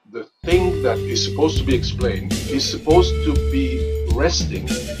thing that is supposed to be explained is supposed to be resting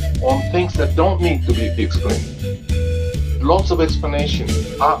on things that don't need to be explained. Lots of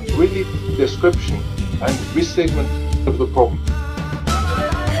explanations are really description and restatement of the problem.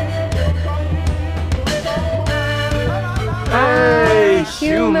 Hey,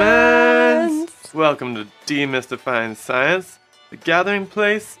 humans! Welcome to Demystifying Science, the gathering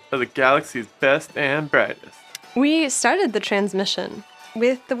place of the galaxy's best and brightest. We started the transmission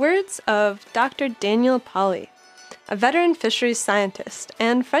with the words of Dr. Daniel Pauly, a veteran fisheries scientist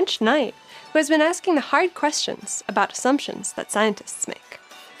and French knight who has been asking the hard questions about assumptions that scientists make.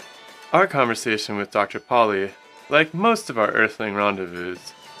 Our conversation with Dr. Pauly, like most of our Earthling rendezvous,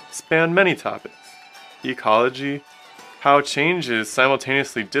 spanned many topics: ecology, how change is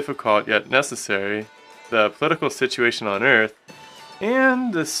simultaneously difficult yet necessary, the political situation on Earth,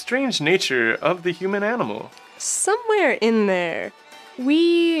 and the strange nature of the human animal. Somewhere in there,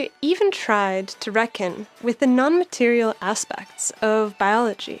 we even tried to reckon with the non-material aspects of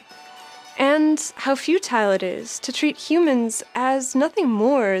biology, and how futile it is to treat humans as nothing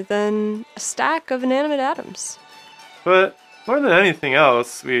more than a stack of inanimate atoms. But more than anything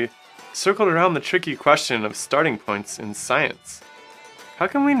else, we circled around the tricky question of starting points in science. How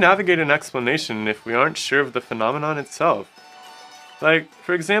can we navigate an explanation if we aren't sure of the phenomenon itself? Like,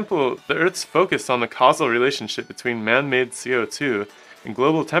 for example, the Earth's focus on the causal relationship between man-made CO2 and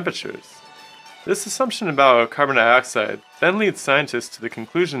global temperatures. This assumption about carbon dioxide then leads scientists to the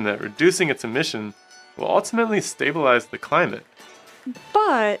conclusion that reducing its emission will ultimately stabilize the climate.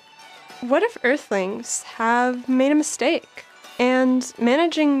 But what if Earthlings have made a mistake, and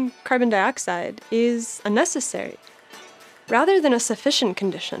managing carbon dioxide is unnecessary, rather than a sufficient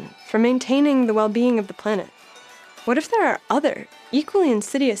condition for maintaining the well-being of the planet? What if there are other, equally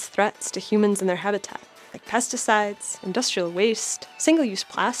insidious threats to humans and their habitat, like pesticides, industrial waste, single-use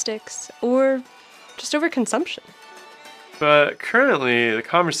plastics, or just overconsumption? But currently, the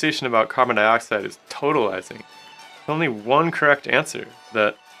conversation about carbon dioxide is totalizing. There's only one correct answer,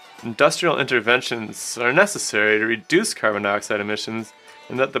 that industrial interventions are necessary to reduce carbon dioxide emissions,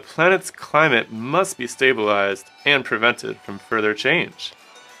 and that the planet's climate must be stabilized and prevented from further change.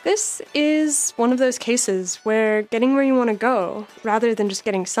 This is one of those cases where getting where you want to go, rather than just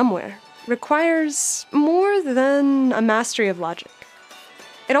getting somewhere, requires more than a mastery of logic.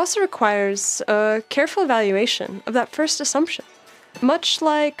 It also requires a careful evaluation of that first assumption. Much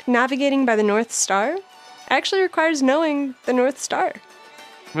like navigating by the North Star, it actually requires knowing the North Star.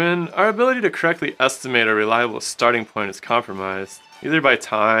 When our ability to correctly estimate a reliable starting point is compromised, either by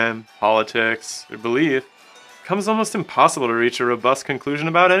time, politics, or belief, it becomes almost impossible to reach a robust conclusion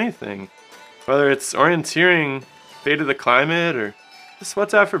about anything. Whether it's orienteering, fate of the climate, or just what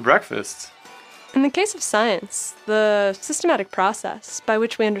to have for breakfast. In the case of science, the systematic process by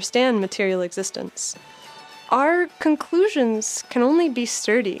which we understand material existence, our conclusions can only be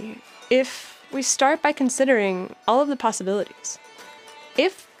sturdy if we start by considering all of the possibilities.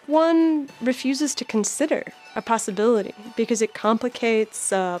 If one refuses to consider a possibility because it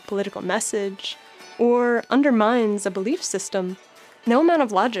complicates a political message or undermines a belief system, no amount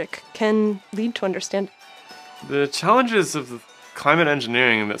of logic can lead to understanding. The challenges of climate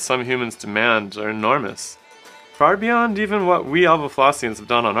engineering that some humans demand are enormous, far beyond even what we Alvaflossians have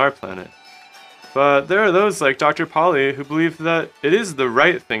done on our planet. But there are those like Dr. Pauly who believe that it is the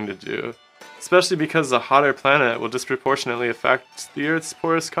right thing to do, especially because a hotter planet will disproportionately affect the Earth's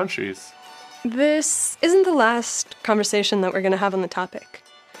poorest countries. This isn't the last conversation that we're going to have on the topic,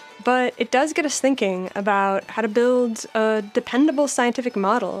 but it does get us thinking about how to build a dependable scientific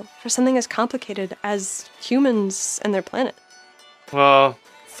model for something as complicated as humans and their planet. Well,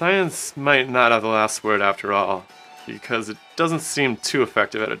 science might not have the last word after all, because it doesn't seem too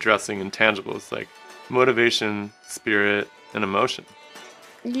effective at addressing intangibles like motivation, spirit, and emotion.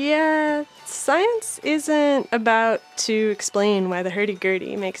 Yeah, science isn't about to explain why the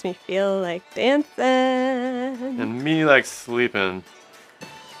hurdy-gurdy makes me feel like dancing. And me like sleeping.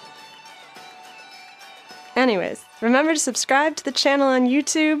 Anyways, remember to subscribe to the channel on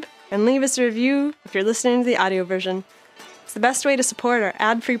YouTube and leave us a review if you're listening to the audio version. It's the best way to support our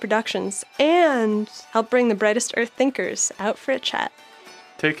ad-free productions and help bring the brightest Earth thinkers out for a chat.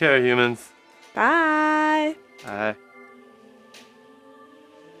 Take care, humans. Bye! Bye.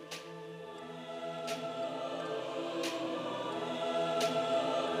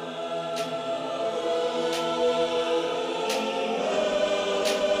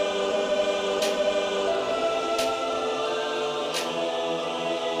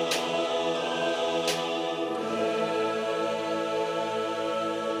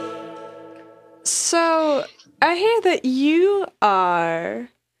 So, I hear that you are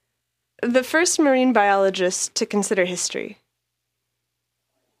the first marine biologist to consider history?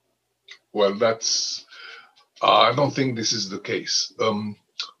 Well, that's. I don't think this is the case.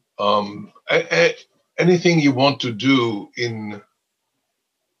 Anything you want to do in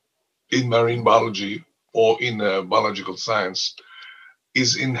marine biology or in biological science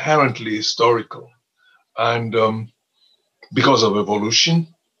is inherently historical, and because of evolution.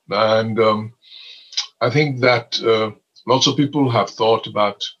 And I think that lots of people have thought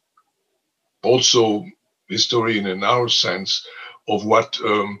about also history in a narrow sense of what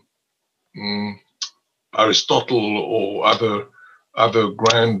Aristotle or other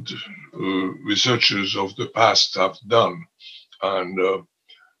grand researchers of the past have done. And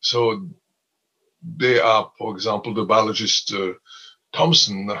so they are, for example, the biologist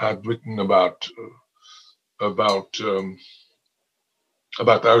Thomson had written about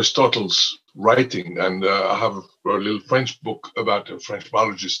Aristotle's writing, and I have a little French book about a French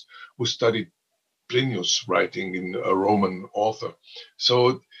biologist who studied Plinius' writing in a Roman author.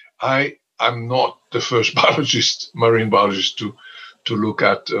 So I'm not the first marine biologist to look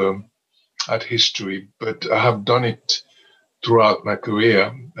at history, but I have done it throughout my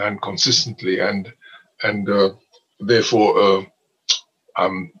career and consistently, and therefore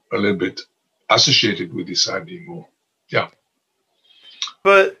I'm a little bit associated with this idea more. Yeah.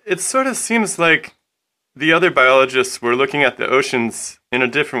 But it sort of seems like the other biologists were looking at the oceans in a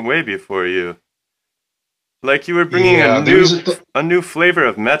different way before you. Like you were bringing a new flavor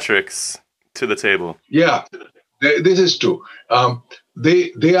of metrics to the table. Yeah, this is true.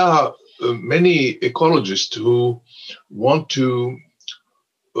 There are many ecologists who wanted,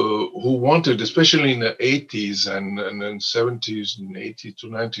 especially in the 80s and 70s and 80s to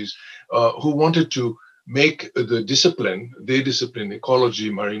 90s, who wanted to make their discipline, ecology,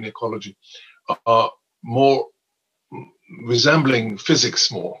 marine ecology, more resembling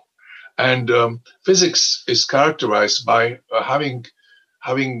physics more. And physics is characterized by having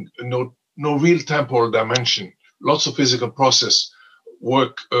no real temporal dimension. Lots of physical process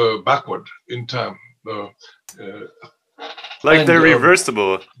work backward in time. Like they're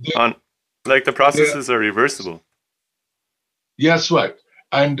reversible. Like the processes are reversible. Yes, right.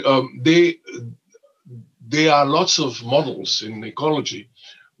 And there are lots of models in ecology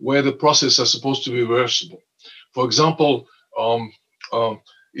where the processes are supposed to be reversible. For example,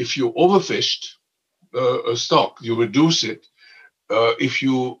 if you overfished a stock, you reduce it. If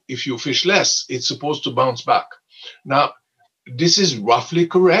you fish less, it's supposed to bounce back. Now, this is roughly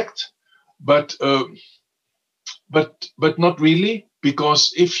correct, but not really,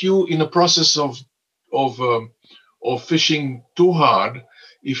 because if you, in a process of fishing too hard,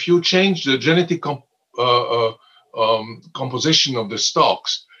 if you change the genetic composition of the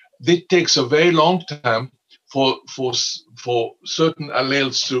stocks, it takes a very long time for certain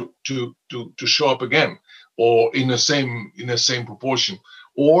alleles to show up again, or in the same proportion,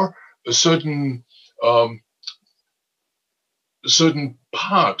 or a certain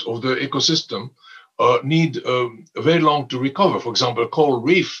part of the ecosystem need very long to recover. For example, a coral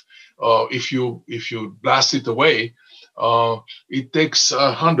reef, if you blast it away, it takes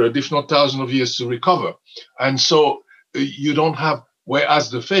 100, if not 1,000 of years to recover. And so you don't have, whereas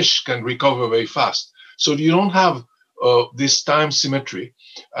the fish can recover very fast. So you don't have this time symmetry.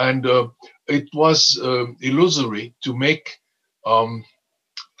 And it was illusory to make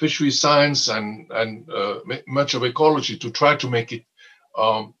fishery science and much of ecology to try to make it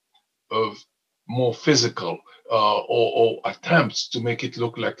more physical, or attempts to make it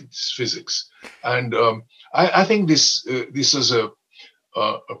look like it's physics. And I think this is a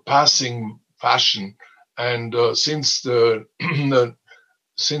passing fashion. And since the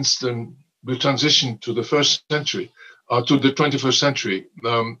transition to the first century, to the 21st century,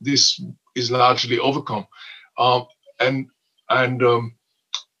 this is largely overcome. And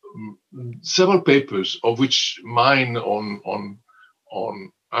several papers, of which mine on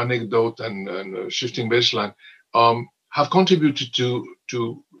anecdote and shifting baseline, have contributed to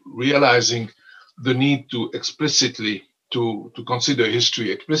realizing the need to explicitly to consider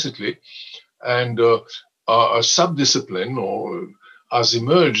history explicitly, and a subdiscipline or has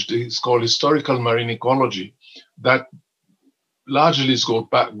emerged. It's called historical marine ecology, that largely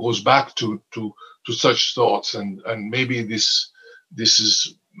goes back to such thoughts, and maybe this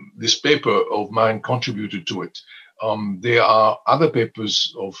paper of mine contributed to it. There are other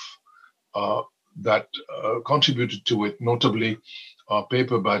papers that contributed to it, notably a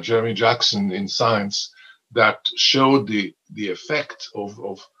paper by Jeremy Jackson in Science that showed the effect of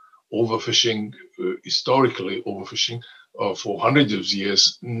overfishing, historically overfishing for hundreds of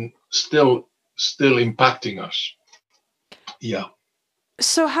years, still impacting us. Yeah.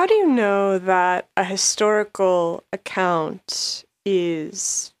 So how do you know that a historical account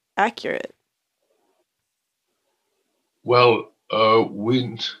is accurate? Well, we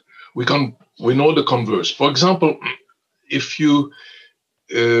know the converse. For example, if you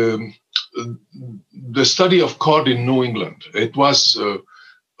the study of cod in New England, it was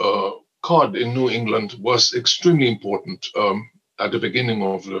cod in New England was extremely important at the beginning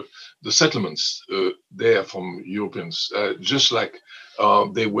of the settlements there from Europeans, just like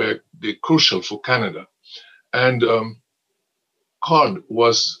they're crucial for Canada. And cod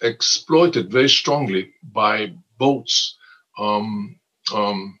was exploited very strongly by boats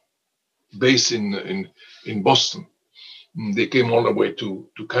based in Boston. They came all the way to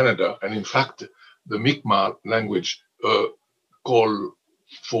Canada, and in fact, the Mi'kmaq language call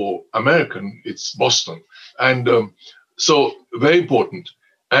for American, it's Boston, and so very important.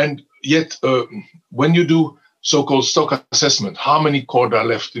 And yet, when you do so-called stock assessment, how many cod are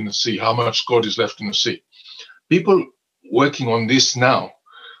left in the sea, how much cod is left in the sea, people working on this now,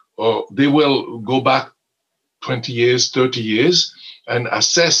 they will go back 20 years, 30 years, and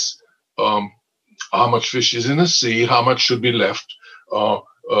assess how much fish is in the sea, how much should be left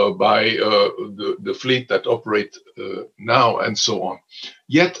by the fleet that operate now, and so on.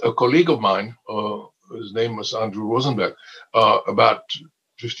 Yet a colleague of mine, his name was Andrew Rosenberg, about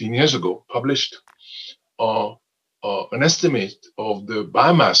 15 years ago, published an estimate of the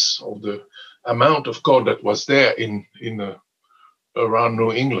biomass of the amount of cod that was there in around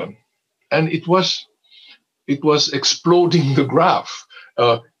New England, and it was exploding the graph,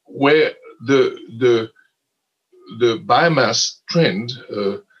 where the biomass trend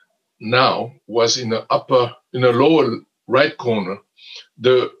now was in the lower right corner.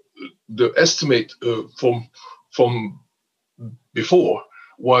 The estimate from before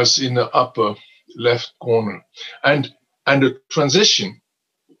was in the upper left corner, and the transition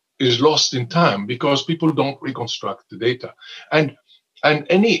is lost in time because people don't reconstruct the data, and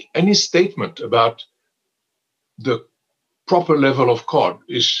any statement about the proper level of cod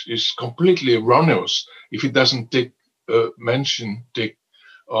is completely erroneous if it doesn't take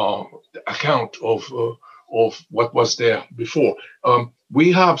account of what was there before.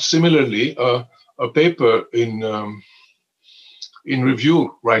 We have similarly a paper in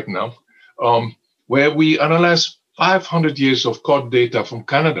review right now where we analyze 500 years of cod data from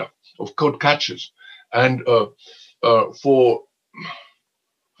Canada of cod catches, and for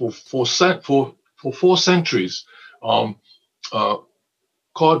 4 centuries.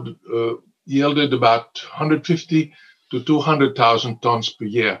 Cod yielded about 150 to 200,000 tons per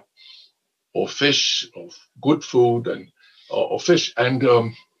year of fish, of good food, and of fish. And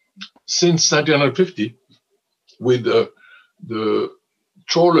since 1950, with the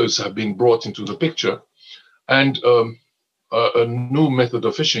trawlers have been brought into the picture, and a new method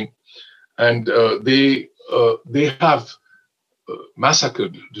of fishing, and they have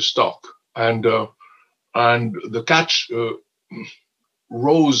massacred the stock, and the catch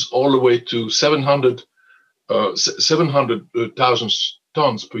rose all the way to 700,000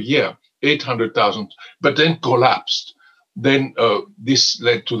 tons per year, 800,000, but then collapsed. Then this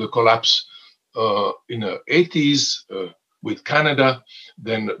led to the collapse in the 80s with Canada,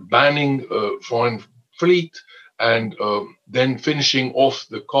 then banning foreign fleet, and then finishing off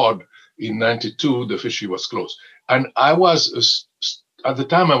the cod in 92, the fishery was closed. And I was, at the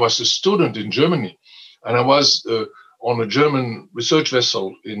time, I was a student in Germany, and I was on a German research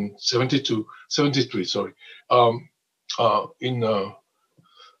vessel in 73,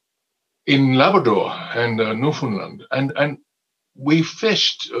 in Labrador and Newfoundland, and we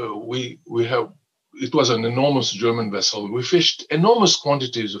fished. It was an enormous German vessel. We fished enormous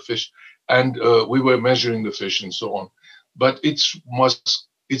quantities of fish, and we were measuring the fish and so on. But it's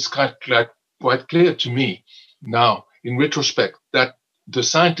quite clear to me now, in retrospect, that the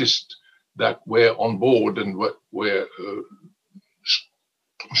scientists that were on board and were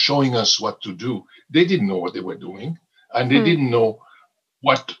showing us what to do, they didn't know what they were doing, and they didn't know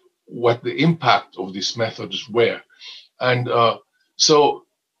what the impact of these methods were. And so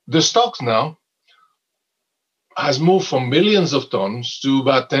the stocks now has moved from millions of tons to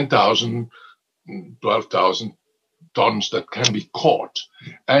about 10,000, 12,000 tons that can be caught.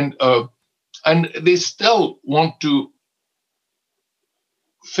 And they still want to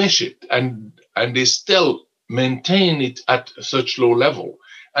fish it, and they still maintain it at such low level.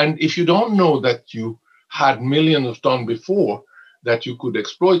 And if you don't know that you had millions of tons before that you could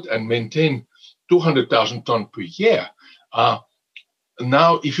exploit and maintain 200,000 tons per year,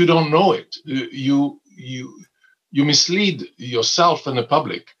 now if you don't know it, you mislead yourself and the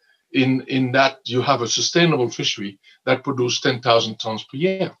public in that you have a sustainable fishery that produces 10,000 tons per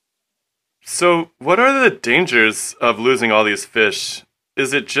year. So, what are the dangers of losing all these fish?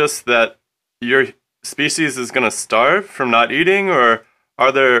 Is it just that your species is going to starve from not eating, or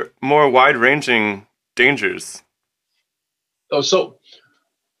are there more wide-ranging dangers? So,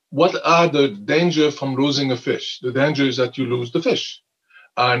 what are the danger from losing a fish? The danger is that you lose the fish,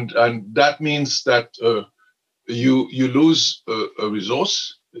 and that means that you lose a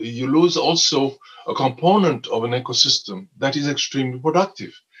resource. You lose also a component of an ecosystem that is extremely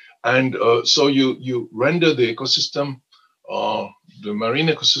productive, and so you render the ecosystem, the marine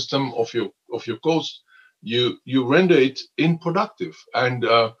ecosystem of your coast, you render it unproductive, and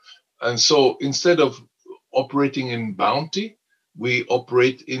so instead of operating in bounty, we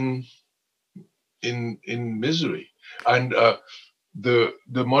operate in misery, and the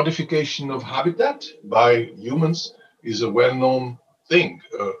modification of habitat by humans is a well-known thing.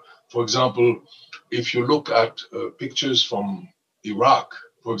 For example, if you look at pictures from Iraq,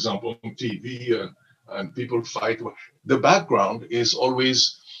 for example, on TV, and people fight, the background is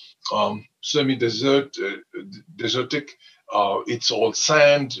always semi-desert, desertic. It's all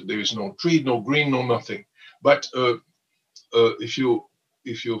sand. There is no tree, no green, no nothing. But if you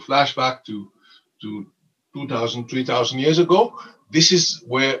flash back to 2,000, 3,000 years ago, this is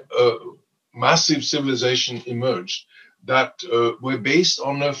where massive civilization emerged that were based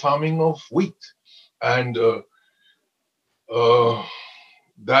on the farming of wheat, and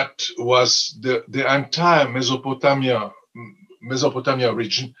that was the entire Mesopotamia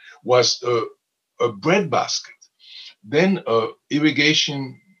region was a breadbasket. Then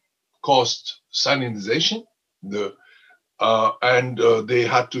irrigation caused salinization, and they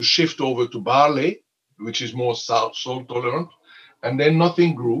had to shift over to barley, which is more salt tolerant, and then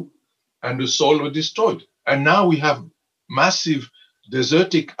nothing grew, and the soil was destroyed. And now we have massive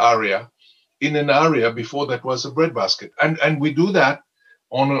desertic area in an area before that was a breadbasket, and we do that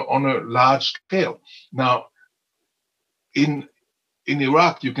on a large scale. Now, in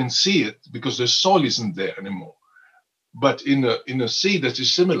Iraq, you can see it because the soil isn't there anymore. But in a sea that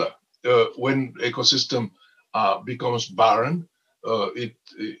is similar, when ecosystem becomes barren,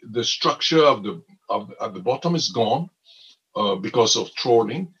 the structure of at the bottom is gone because of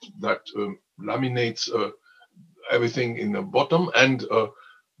trawling that laminates everything in the bottom, and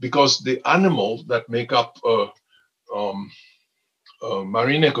because the animals that make up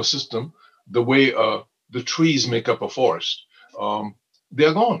marine ecosystem, the way the trees make up a forest,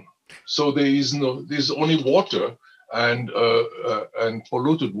 they're gone. So there's only water and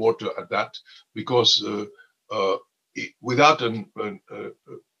polluted water at that, because without a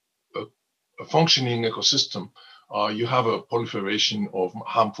functioning ecosystem, you have a proliferation of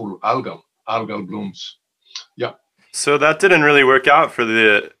harmful algal blooms. Yeah. So that didn't really work out for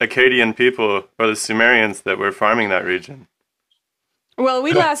the Akkadian people or the Sumerians that were farming that region. Well,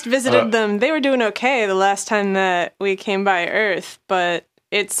 we last visited them. They were doing okay the last time that we came by Earth, but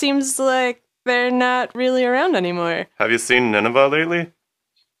it seems like they're not really around anymore. Have you seen Nineveh lately?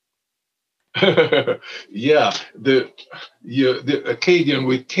 Yeah, the Akkadian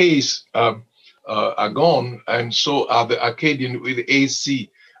with K's are gone, and so are the Akkadian with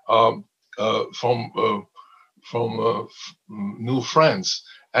AC from New France.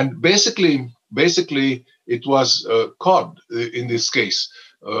 And basically, it was cod in this case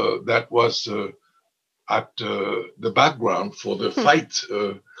that was at the background for the fight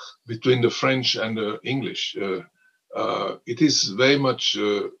between the French and the English. It is very much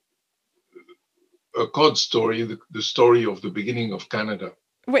a cod story, the story of the beginning of Canada.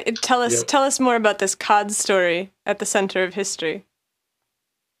 Wait, tell us more about this cod story at the center of history.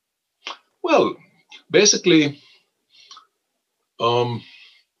 Well, basically,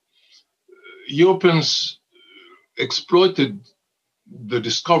 Europeans exploited the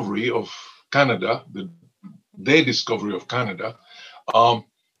discovery of Canada, their discovery of Canada,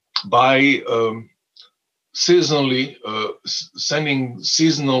 by seasonally sending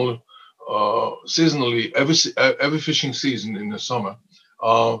seasonally every fishing season in the summer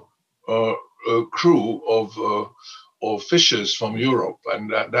a crew of fishers from Europe,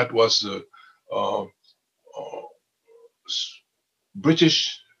 and that was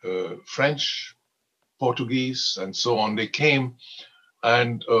British, French, Portuguese, and so on. They came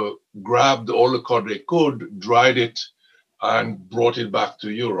and grabbed all the cod they could, dried it, and brought it back to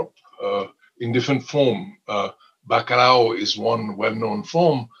Europe in different form. Bacalhau is one well-known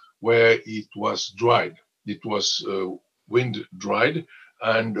form where it was dried. It was wind dried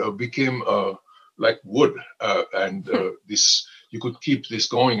and became like wood. And this, you could keep this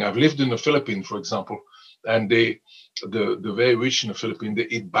going. I've lived in the Philippines, for example, and they the very rich in the Philippines, they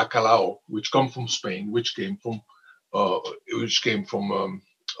eat bacalao, which come from Spain, which came from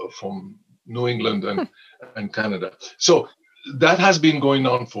New England and Canada. So that has been going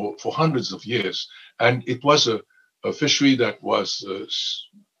on for hundreds of years, and it was a fishery that was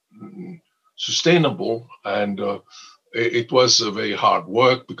sustainable, and it was a very hard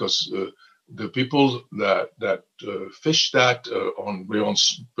work because the people that fished that on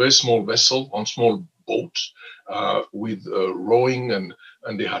very small vessel, on small boats with rowing, and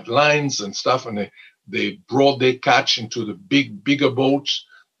they had lines and stuff, and they brought their catch into the bigger boats,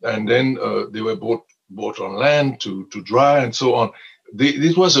 and then they were brought on land to dry and so on.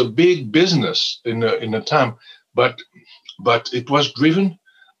 This was a big business in a time, but it was driven.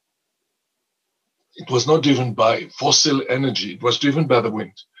 It was not driven by fossil energy. It was driven by the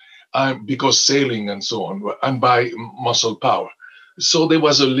wind, because sailing and so on, and by muscle power. So there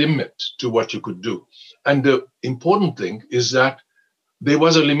was a limit to what you could do. And the important thing is that there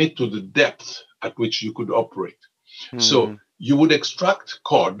was a limit to the depth at which you could operate. So you would extract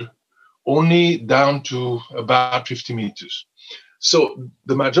cod only down to about 50 meters. So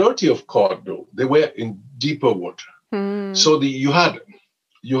the majority of cod, though, they were in deeper water. So you had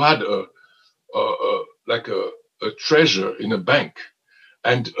a treasure in a bank,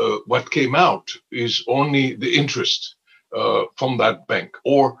 and what came out is only the interest from that bank,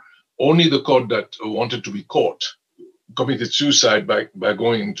 or only the cod that wanted to be caught committed suicide by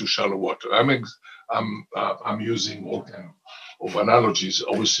going into shallow water. I'm using all kind of analogies,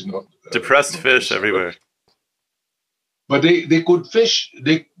 obviously not depressed fish everywhere. But they could fish.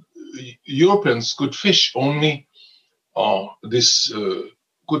 Europeans could fish only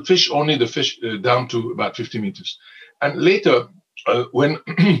could fish only the fish down to about 50 meters. And later, when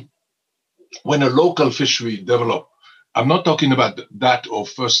a local fishery developed, I'm not talking about that of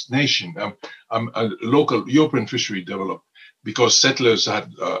First Nation. A local European fishery developed because settlers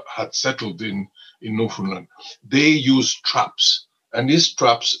had settled in Newfoundland. They used traps, and these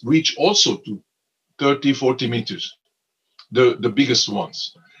traps reach also to 30, 40 meters, the biggest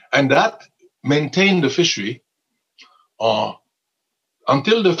ones. And that maintained the fishery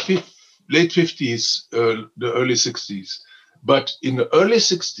until the late 50s, the early 60s. But in the early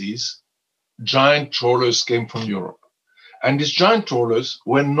 60s, giant trawlers came from Europe. And these giant trawlers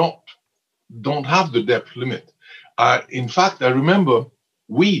don't have the depth limit. In fact, I remember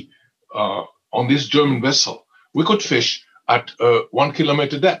on this German vessel, we could fish at 1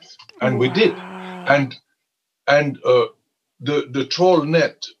 kilometer depth, and we did. And the trawl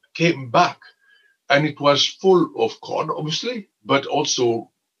net came back, and it was full of cod, obviously, but also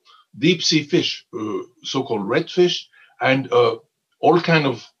deep sea fish, so-called redfish, and all kind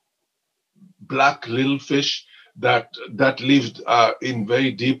of black little fish that lived in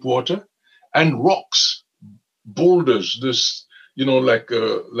very deep water, and rocks, boulders, this, like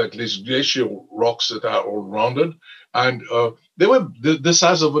these glacial rocks that are all rounded, and they were the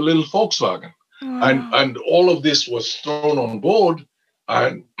size of a little Volkswagen. Wow. And all of this was thrown on board,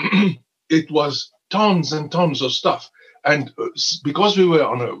 and it was tons and tons of stuff. And because we were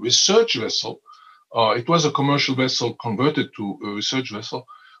on a research vessel, it was a commercial vessel converted to a research vessel,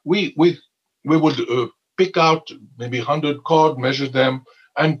 we would pick out maybe 100 cod, measure them,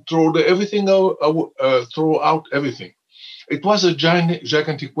 and throw out everything. It was a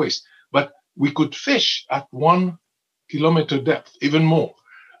gigantic waste, but we could fish at 1 kilometer depth, even more.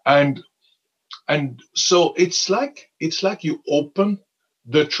 And so it's like you open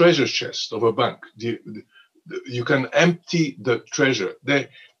the treasure chest of a bank. You can empty the treasure there,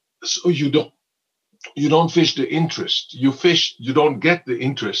 so you don't fish the interest. You don't get the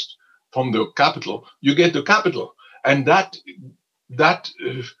interest from the capital. You get the capital, and that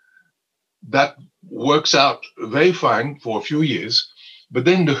works out very fine for a few years. But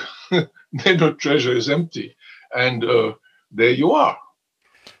then the treasure is empty, and there you are.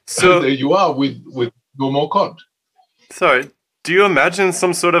 So there you are with no more cod. Sorry. Do you imagine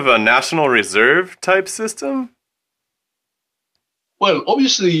some sort of a national reserve type system? Well,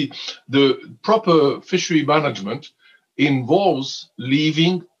 obviously, the proper fishery management involves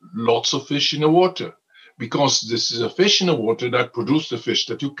leaving lots of fish in the water, because this is a fish in the water that produces the fish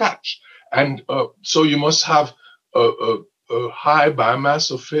that you catch. And so you must have a high biomass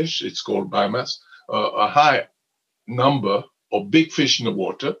of fish. It's called biomass, a high number of big fish in the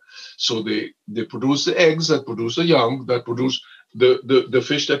water. So they produce the eggs that produce the young, that produce the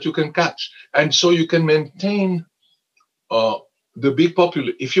fish that you can catch. And so you can maintain the big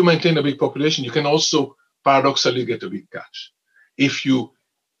population. If you maintain a big population, you can also paradoxically get a big catch. If you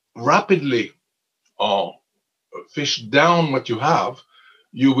rapidly fish down what you have,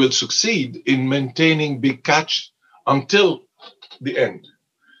 you will succeed in maintaining big catch until the end.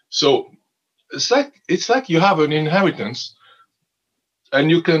 So it's like you have an inheritance, and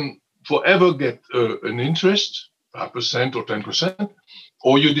you can forever get an interest, 5% or 10%,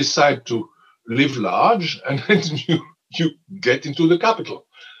 or you decide to live large, and then you get into the capital.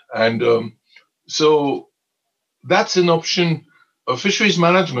 And so that's an option. Fisheries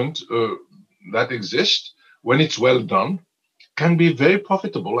management that exists, when it's well done, can be very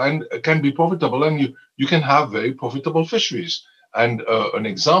profitable, and you can have very profitable fisheries. And an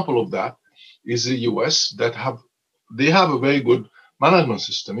example of that is the US that have a very good management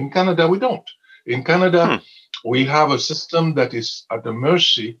system. In Canada, we don't. In Canada, we have a system that is at the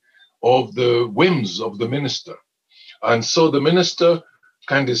mercy of the whims of the minister. And so the minister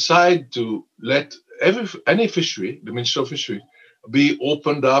can decide to let any fishery, the Minister of Fishery, be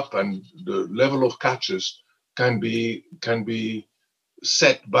opened up, and the level of catches can be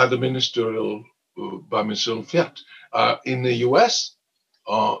set by the ministerial fiat. In the US,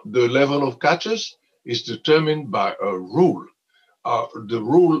 the level of catches is determined by a rule. The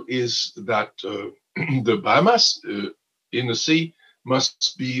rule is that the biomass in the sea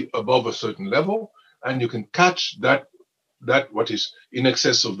must be above a certain level, and you can catch that what is in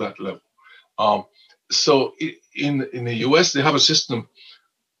excess of that level. So in the US, they have a system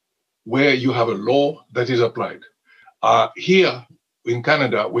where you have a law that is applied. Here in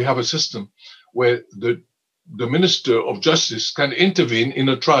Canada, we have a system where the Minister of Justice can intervene in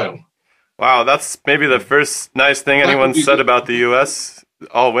a trial. Wow, that's maybe the first nice thing anyone said about the US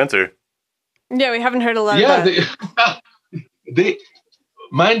all winter. Yeah, we haven't heard a lot of that. Yeah,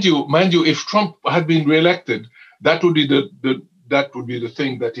 mind you, if Trump had been reelected, that would be the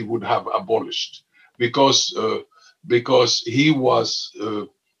thing that he would have abolished, because he was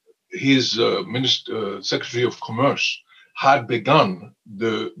his Secretary of Commerce had begun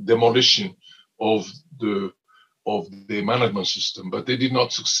the demolition of the management system, but they did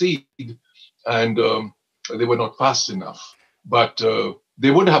not succeed, and they were not fast enough. But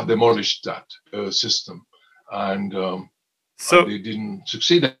they would have demolished that system, and so they didn't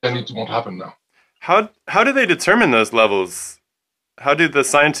succeed, and it won't happen now. How do they determine those levels? How do the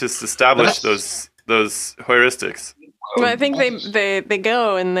scientists establish those heuristics? Well, I think they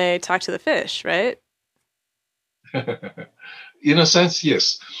go and they talk to the fish, right? In a sense,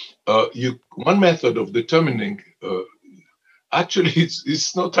 yes. One method of determining, actually,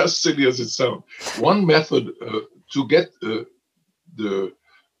 it's not as silly as it sounds. One method to get the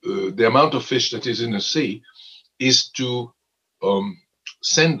amount of fish that is in the sea is to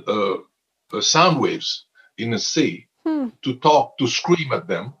send sound waves in the sea to scream at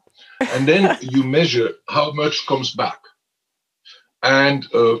them, and then you measure how much comes back. And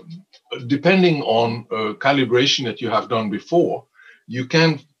depending on calibration that you have done before,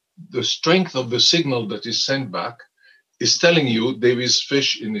 the strength of the signal that is sent back is telling you there is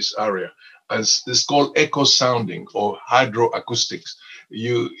fish in this area. As it's called echo sounding or hydroacoustics.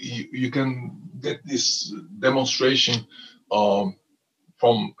 You can get this demonstration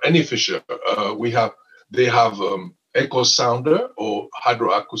from any fisher. They have echo sounder or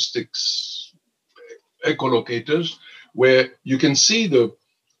hydroacoustics echolocators, where you can see the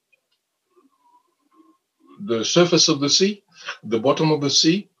surface of the sea, the bottom of the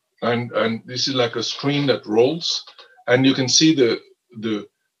sea, and this is like a screen that rolls, and you can see the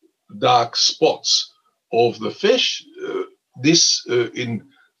dark spots of the fish.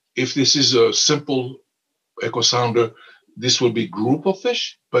 If this is a simple echo sounder, this will be group of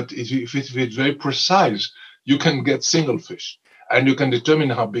fish, but if it's very precise, you can get single fish, and you can determine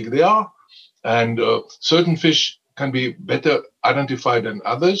how big they are, and certain fish can be better identified than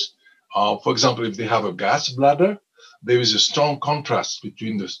others. For example, if they have a gas bladder, there is a strong contrast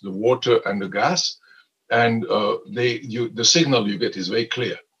between the water and the gas, and the signal you get is very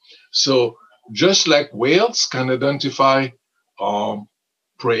clear. So just like whales can identify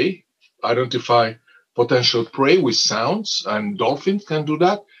prey, identify potential prey with sounds, and dolphins can do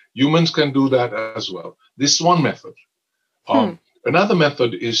that, humans can do that as well. This is one method. Another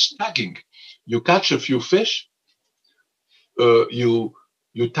method is tagging. You catch a few fish, you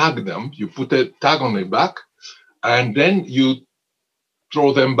tag them, you put a tag on their back, and then you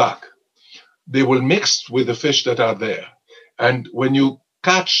throw them back. They will mix with the fish that are there. And when you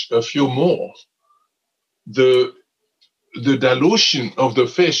catch a few more, the dilution of the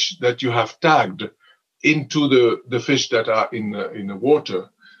fish that you have tagged into the fish that are in the water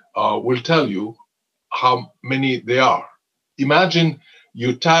will tell you how many there are. Imagine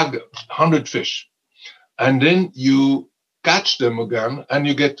you tag 100 fish, and then you catch them again, and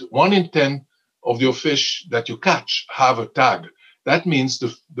you get 1 in 10 of your fish that you catch have a tag. That means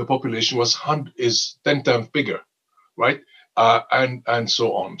the population is 10 times bigger. right? And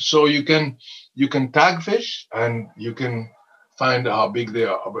so on. So you can tag fish, and you can find how big they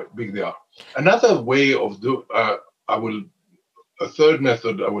are. Another way of a third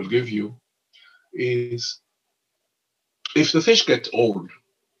method I will give you is, if the fish gets old,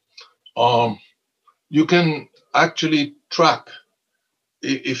 you can actually track.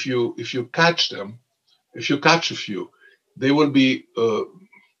 If you catch them, if you catch a few, there will be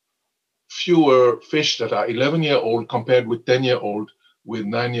fewer fish that are 11-year-old compared with 10-year-old, with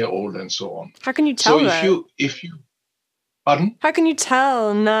 9-year-old, and so on. How can you tell that? So if you pardon? How can you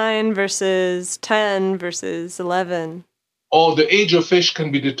tell 9 versus 10 versus 11? Or the age of fish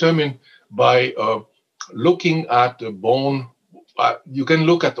can be determined by looking at the bone. You can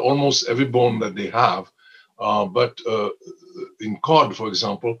look at almost every bone that they have, but in cod, for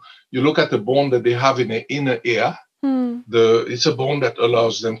example, you look at the bone that they have in the inner ear. It's a bone that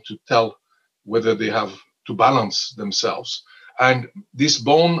allows them to tell whether they have to balance themselves. And this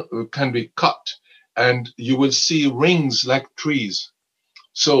bone can be cut, and you will see rings like trees.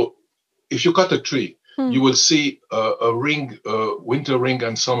 So if you cut a tree, you will see a ring, winter ring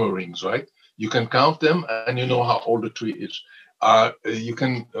and summer rings, right? You can count them, and you know how old the tree is. You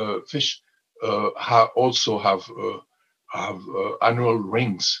can fish also have annual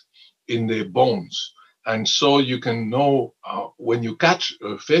rings in their bones, and so you can know when you catch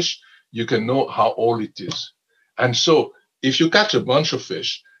a fish, you can know how old it is. And so if you catch a bunch of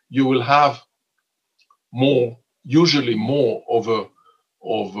fish, you will have usually more of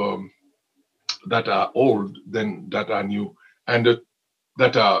that are old than that are new, and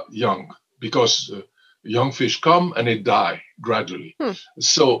that are young, because young fish come and they die gradually.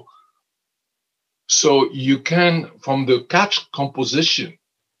 So you can, from the catch composition,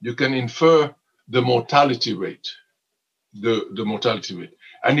 you can infer the mortality rate, the mortality rate.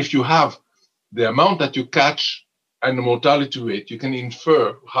 And if you have the amount that you catch and the mortality rate, you can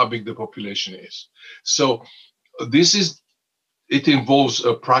infer how big the population is. So it involves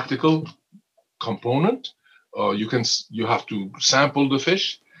a practical component. You have to sample the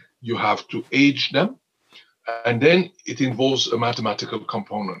fish, you have to age them, and then it involves a mathematical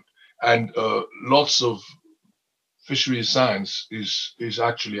component. And lots of fisheries science is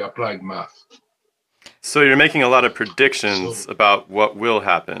actually applied math. So you're making a lot of predictions about what will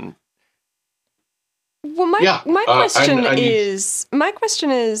happen. Well, my question is,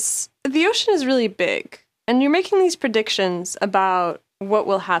 the ocean is really big, and you're making these predictions about what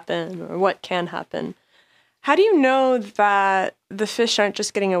will happen or what can happen. How do you know that the fish aren't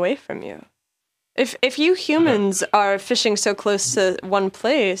just getting away from you? If you humans are fishing so close to one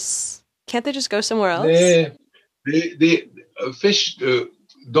place, can't they just go somewhere else? The fish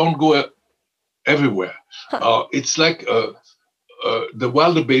don't go everywhere. It's like the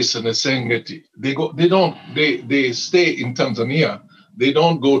Wilder Basin and Serengeti. They stay in Tanzania. They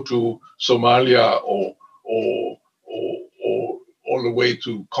don't go to Somalia or all the way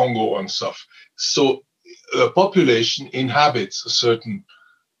to Congo and stuff. So the population inhabits a certain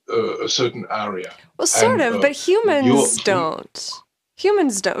area. Well, sort of, but humans don't.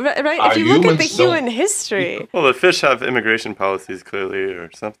 Humans don't, right? If you look at the human history. Well, the fish have immigration policies, clearly, or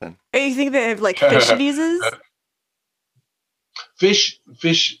something. You think they have, like, fish visas? Fish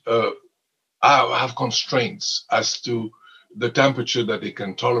have constraints as to the temperature that they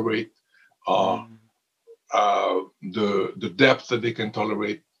can tolerate, the depth that they can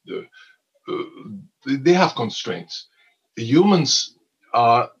tolerate. They have constraints. Humans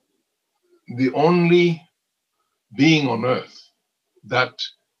are the only being on Earth that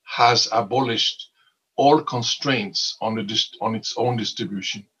has abolished all constraints on its own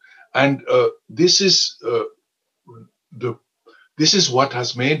distribution, and this is what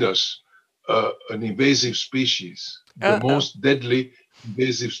has made us an invasive species, the most deadly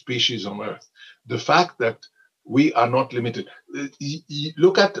invasive species on Earth. The fact that we are not limited.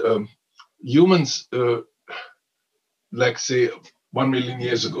 Look at humans, like say 1 million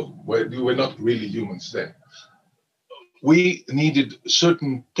years ago, where we were not really humans then. We needed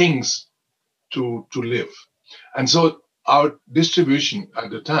certain things to live. And so our distribution at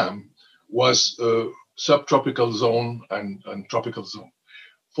the time was subtropical zone and tropical zone.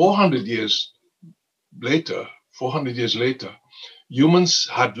 400 years later, humans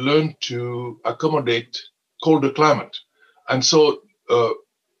had learned to accommodate colder climate. And so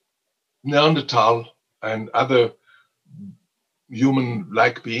Neanderthal and other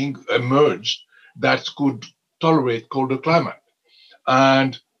human-like beings emerged that could tolerate colder climate.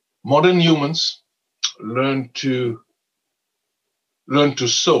 And modern humans learn to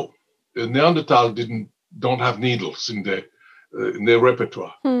sew. The Neanderthal don't have needles in their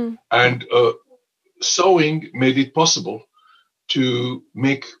repertoire, and sewing made it possible to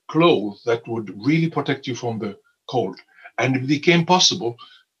make clothes that would really protect you from the cold. And it became possible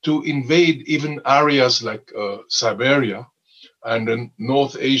to invade even areas like Siberia and in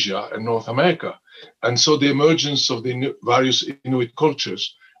North Asia and North America. And so the emergence of the various Inuit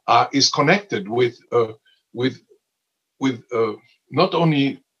cultures is connected with not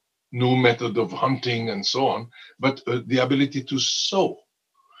only new method of hunting and so on, but the ability to sew.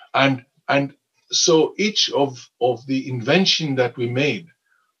 And so each of the invention that we made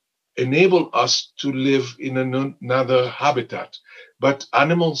enable us to live in another habitat. But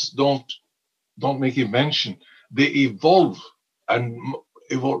animals don't make invention; they evolve and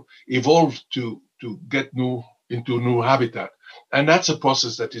evolve to get into new habitat, and that's a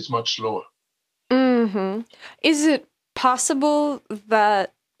process that is much slower. Mm-hmm. Is it possible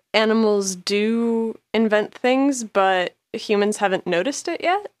that animals do invent things, but humans haven't noticed it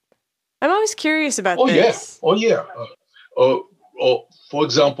yet? I'm always curious about this. Oh yeah. For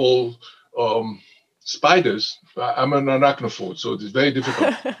example, spiders. I'm an arachnophore, so it's very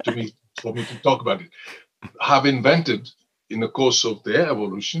difficult for me to talk about it. Have invented, in the course of their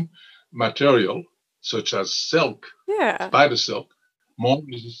evolution, material such as silk, spider silk, more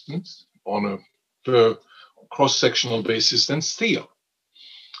resistant on a per cross-sectional basis than steel.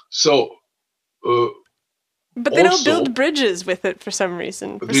 So. But they don't build bridges with it for some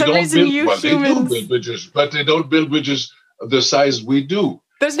reason. For some reason, humans... They do build bridges, but they don't build bridges the size we do.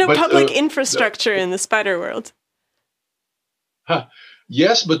 There's no public infrastructure in the spider world.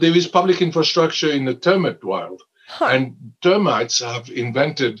 Yes, but there is public infrastructure in the termite world. And termites have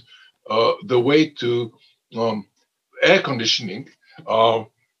invented the way to air conditioning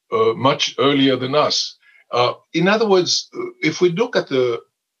much earlier than us. In other words, if we look at the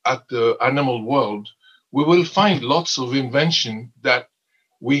animal world, we will find lots of invention that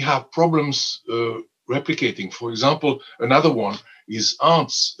we have problems replicating. For example, another one is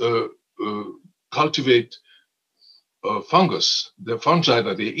ants cultivate fungus, the fungi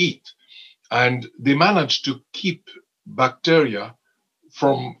that they eat, and they manage to keep bacteria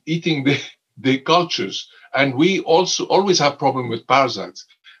from eating the cultures. And we also always have problem with parasites,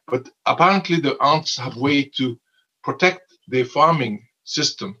 but apparently the ants have way to protect their farming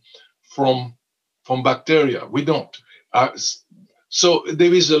system from bacteria. We don't. So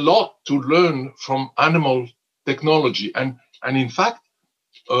there is a lot to learn from animal technology. And in fact,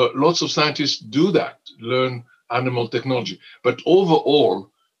 lots of scientists do that, learn animal technology. But overall,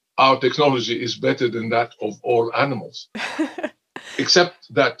 our technology is better than that of all animals. Except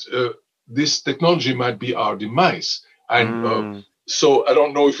that this technology might be our demise. And so I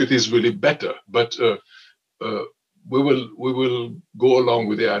don't know if it is really better, but we will go along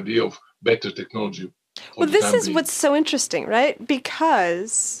with the idea of better technology. Well, this is what's so interesting, right?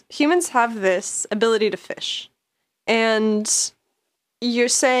 Because humans have this ability to fish. And you're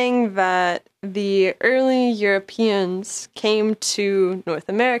saying that the early Europeans came to North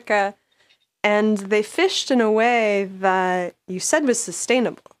America and they fished in a way that you said was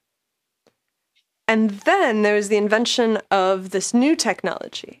sustainable. And then there was the invention of this new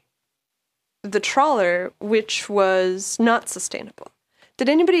technology, the trawler, which was not sustainable. Did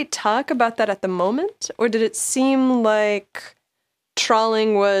anybody talk about that at the moment? Or did it seem like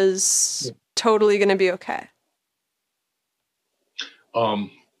trawling was totally going to be okay?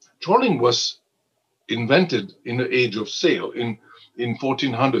 Trawling was invented in the age of sail in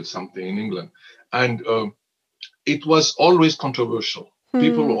 1400 something in England. And it was always controversial.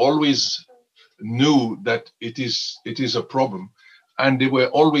 People always knew that it is a problem. And there were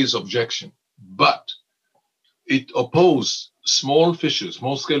always objections. But it opposed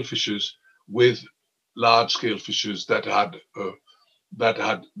small-scale fishers with large-scale fishers that had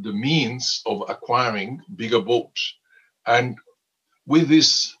the means of acquiring bigger boats. And with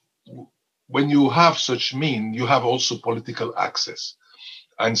this, when you have such means, you have also political access.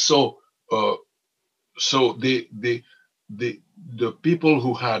 And so the people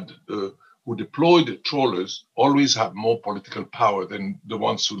who deployed trawlers always have more political power than the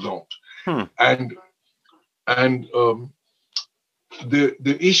ones who don't. And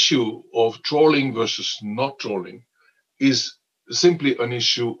the issue of trawling versus not trawling is simply an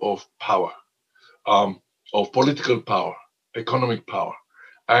issue of power, of political power, economic power.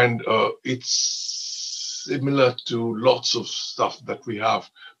 And it's similar to lots of stuff that we have,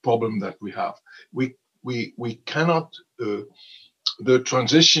 problem that we have. We cannot, the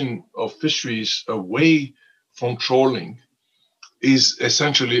transition of fisheries away from trawling is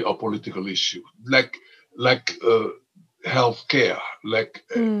essentially a political issue, like healthcare, like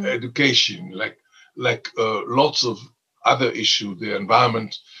education, like lots of other issues, the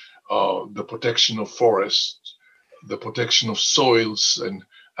environment. the protection of forests, the protection of soils, and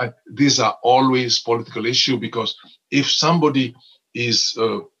these are always political issue, because if somebody is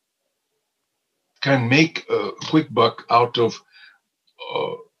can make a quick buck out of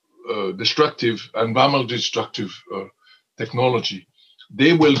environmental destructive technology,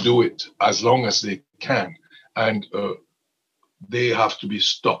 they will do it as long as they can, and they have to be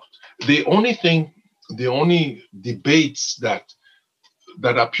stopped. The only debates that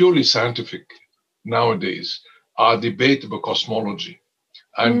are purely scientific nowadays are debate about cosmology,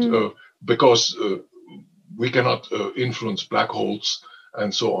 and because we cannot influence black holes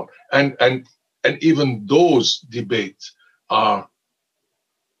and so on, and even those debates are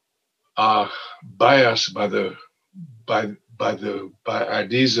biased by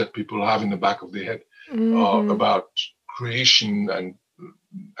ideas that people have in the back of their head about creation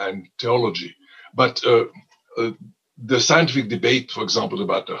and theology. But the scientific debate, for example,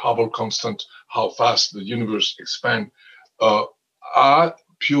 about the Hubble constant, how fast the universe expands, are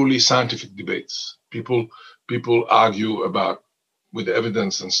purely scientific debates. People argue about with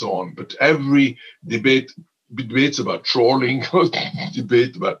evidence and so on. But every debates about trolling,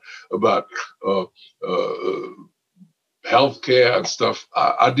 debate about healthcare and stuff,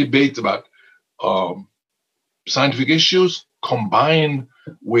 are debate about scientific issues combined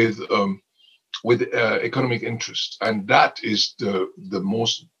with economic interest, and that is the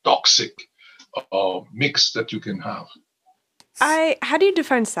most toxic mix that you can have. How do you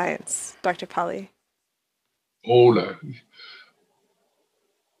define science, Dr. Pali?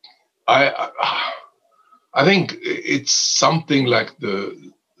 I think it's something like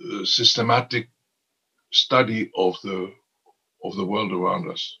the systematic study of the world around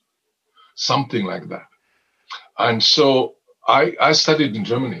us, something like that. And so I studied in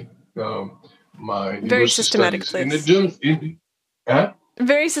Germany. My very systematic place.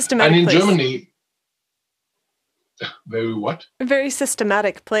 Very systematic. And in place. Germany, very what? A very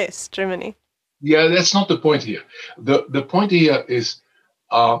systematic place, Germany. Yeah, that's not the point here. The point here is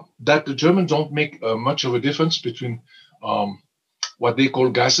that the Germans don't make much of a difference between what they call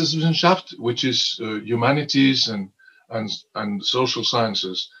Geisteswissenschaft, which is humanities and social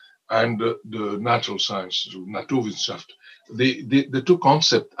sciences, and the natural sciences, Naturwissenschaft. The two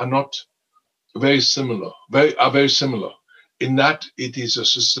concepts are not very similar. Very similar in that it is a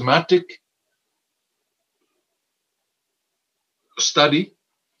systematic study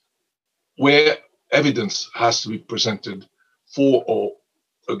where evidence has to be presented for or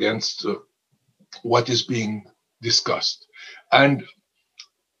against what is being discussed, and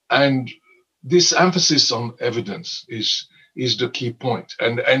this emphasis on evidence is the key point,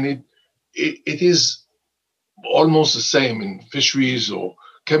 and it is almost the same in fisheries or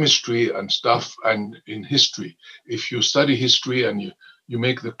chemistry and stuff, and in history. If you study history and you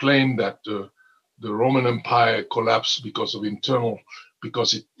make the claim that the Roman Empire collapsed because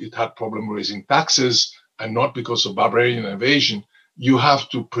it had problem raising taxes and not because of barbarian invasion, you have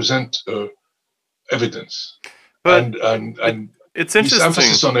to present evidence. But and it's interesting. This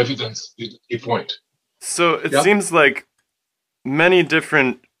emphasis on evidence is a point. So it seems like many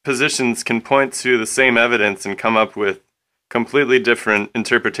different positions can point to the same evidence and come up with completely different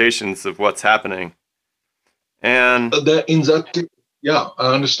interpretations of what's happening. And I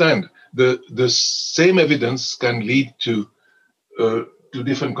understand. The same evidence can lead to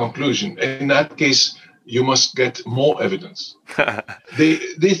different conclusions. In that case, you must get more evidence.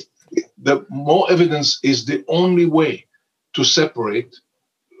 The more evidence is the only way to separate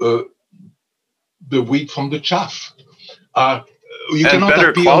the wheat from the chaff. And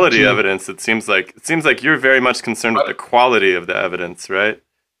better quality evidence. It seems like you're very much concerned with the quality of the evidence, right?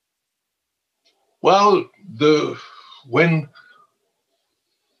 Well,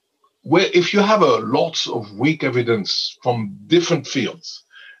 if you have lots of weak evidence from different fields,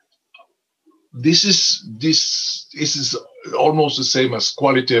 this is almost the same as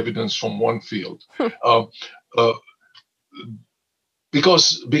quality evidence from one field,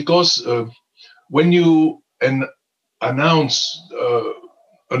 because when you announce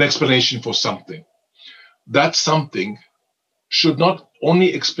an explanation for something, that something should not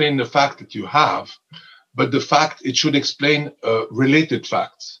only explain the fact that you have, but the fact it should explain related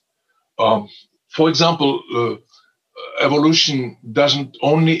facts. For example, evolution doesn't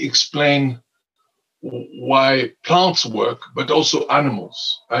only explain why plants work, but also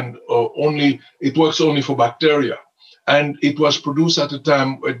animals, and it works only for bacteria. And it was produced at a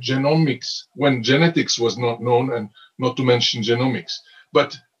time when genetics was not known, and not to mention genomics.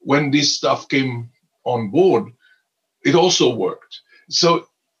 But when this stuff came on board, it also worked. So,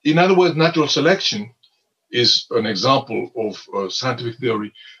 in other words, natural selection is an example of scientific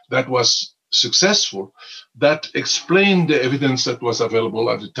theory that was successful, that explained the evidence that was available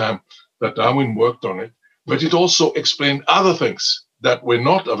at the time that Darwin worked on it, but it also explained other things that were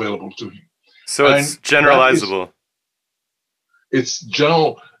not available to him. So it's generalizable. It's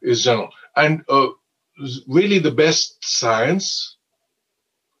general, and really the best science,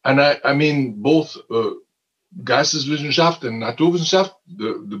 and I mean both Geisteswissenschaft and Naturwissenschaft,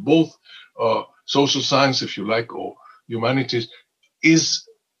 the both social science, if you like, or humanities, is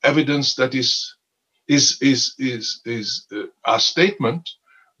evidence that is a statement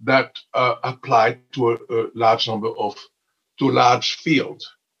that applied to a large number of, to a large field,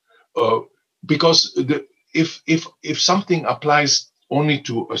 because if something applies only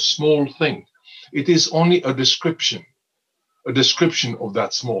to a small thing, it is only a description of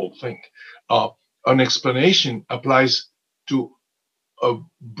that small thing. An explanation applies to a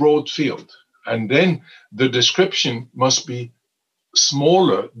broad field, and then the description must be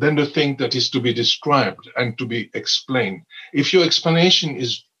smaller than the thing that is to be described and to be explained. If your explanation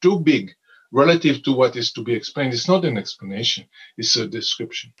is too big relative to what is to be explained, it's not an explanation, it's a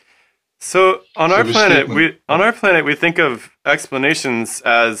description. So on our planet, we think of explanations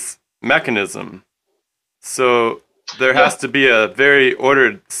as mechanism. So there has to be a very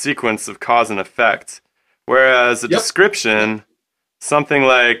ordered sequence of cause and effect, whereas a description, something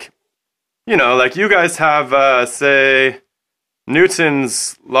like, like you guys have, say,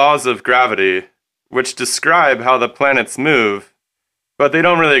 Newton's laws of gravity, which describe how the planets move, but they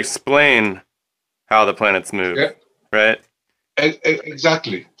don't really explain how the planets move, right?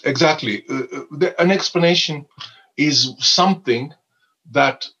 Exactly. An explanation is something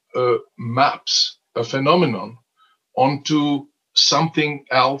that maps a phenomenon onto something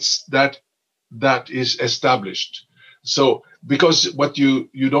else that is established. So, because what you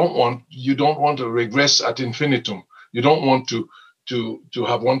don't want to regress ad infinitum. You don't want to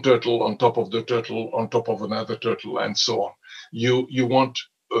have one turtle on top of the turtle on top of another turtle and so on. You want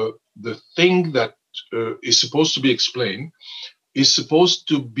the thing that is supposed to be explained is supposed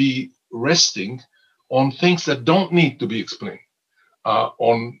to be resting on things that don't need to be explained.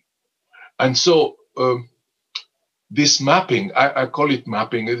 And so this mapping, I call it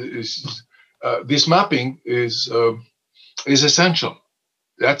mapping. This mapping is essential.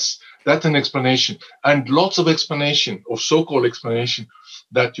 That's an explanation, and lots of explanation, of so-called explanation,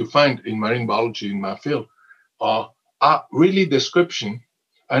 that you find in marine biology in my field are really description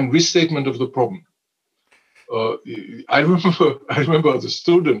and restatement of the problem. I remember as a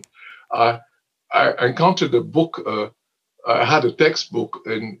student, I encountered a book. I had a textbook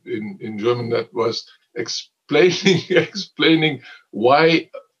in German that was explaining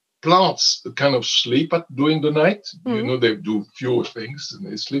why plants kind of sleep during the night. Mm-hmm. They do fewer things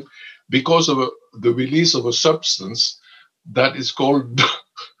and they sleep because of the release of a substance that is called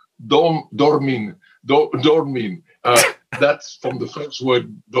dormin. That's from the French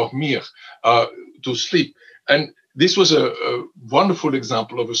word dormir, to sleep. And this was a wonderful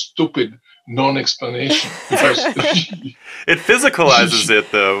example of a stupid non-explanation. It physicalizes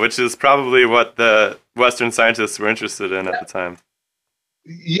it, though, which is probably what the Western scientists were interested in at the time.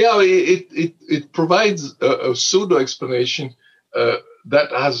 Yeah, it provides a pseudo explanation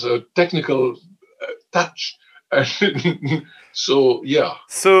that has a technical touch. So yeah.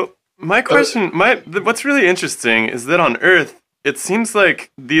 So my question, what's really interesting is that on Earth, it seems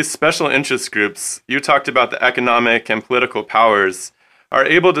like these special interest groups, you talked about the economic and political powers, are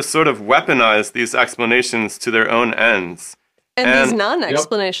able to sort of weaponize these explanations to their own ends. And these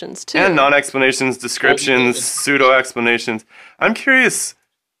non-explanations, too. And non-explanations, descriptions, pseudo-explanations. I'm curious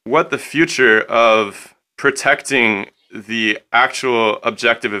what the future of protecting the actual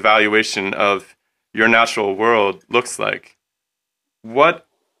objective evaluation of your natural world looks like. What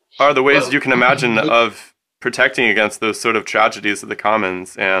are the ways you can imagine of protecting against those sort of tragedies of the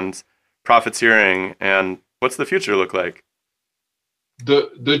commons and profiteering, and what's the future look like?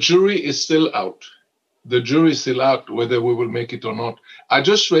 The jury is still out. The jury is still out whether we will make it or not. I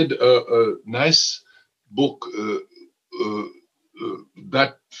just read a nice book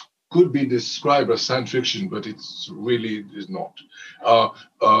that could be described as science fiction, but it's really is not.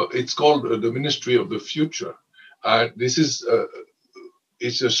 It's called The Ministry of the Future. This is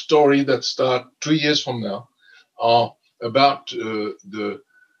it's a story that starts 3 years from now about the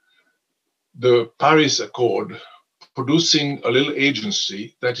Paris Accord producing a little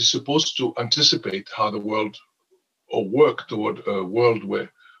agency that is supposed to anticipate how the world, or work toward a world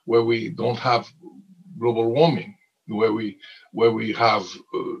where we don't have global warming, where we have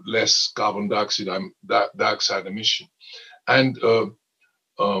less carbon dioxide emission. And a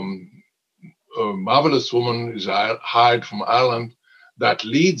marvelous woman is hired from Ireland that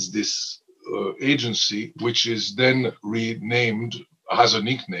leads this agency, which is then renamed, has a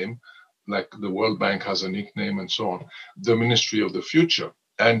nickname, like the World Bank has a nickname and so on, the Ministry of the Future.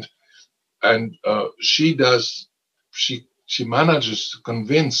 And she manages to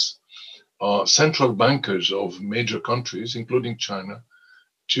convince central bankers of major countries, including China,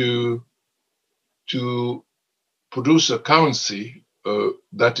 to produce a currency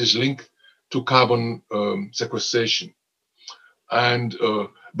that is linked to carbon sequestration. And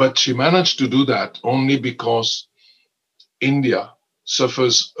but she managed to do that only because India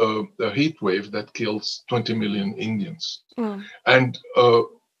suffers a heat wave that kills 20 million Indians. Mm. And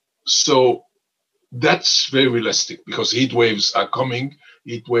so that's very realistic, because heat waves are coming.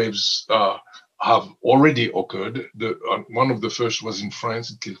 Heat waves have already occurred. One of the first was in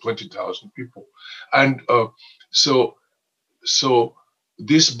France. It killed 20,000 people. And so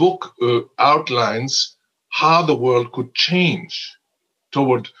this book outlines how the world could change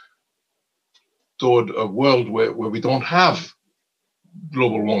toward a world where we don't have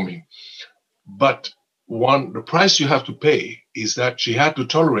global warming. But the price you have to pay is that she had to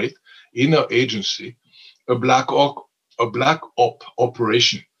tolerate in her agency a black op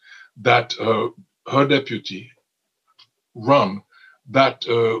operation that her deputy run, that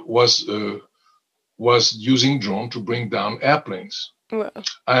was using drone to bring down airplanes. Wow.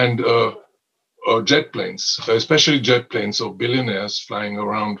 And jet planes, especially jet planes of billionaires flying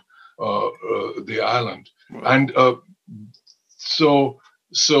around the island. Wow. And so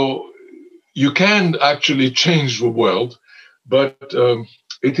you can actually change the world, but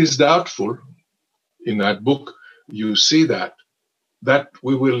it is doubtful. In that book, you see that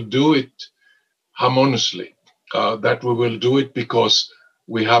we will do it harmoniously, that we will do it because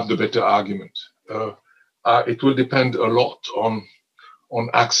we have the better argument. It will depend a lot on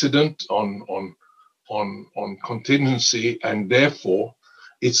accident, on contingency, and therefore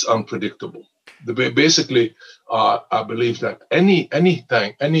it's unpredictable. Basically, I believe that any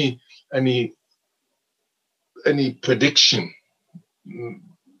prediction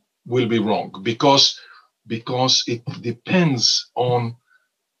will be wrong, because it depends on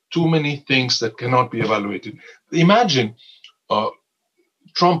too many things that cannot be evaluated. Imagine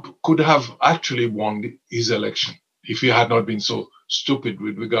Trump could have actually won his election if he had not been so stupid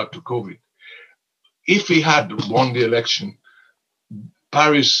with regard to COVID. If he had won the election,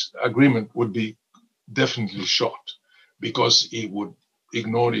 Paris Agreement would be definitely shot, because he would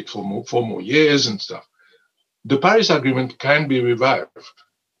ignore it for more years and stuff. The Paris Agreement can be revived.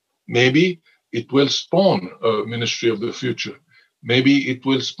 Maybe it will spawn a Ministry of the Future. Maybe it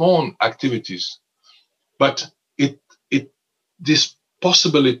will spawn activities. But this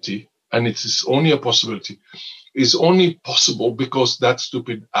possibility, and it is only a possibility, is only possible because that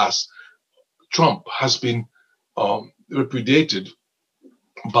stupid ass Trump has been repudiated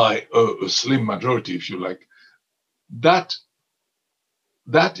by a slim majority, if you like. That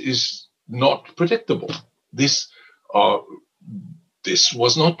is not predictable. This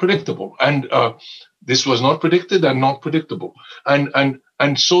was not predictable, and this was not predicted and not predictable, and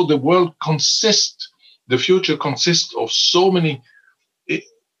so the world the future consists of so many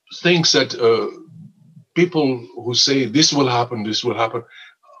things that people who say this will happen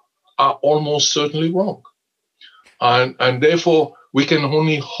are almost certainly wrong, and therefore we can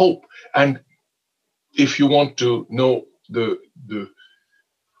only hope. And if you want to know the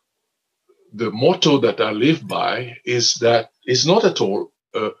motto that I live by, is that it's not at all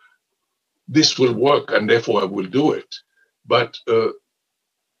this will work and therefore I will do it, but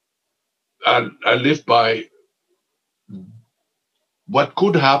I live by what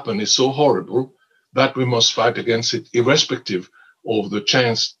could happen is so horrible that we must fight against it, irrespective of the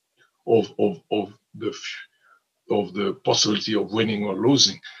chance of the possibility of winning or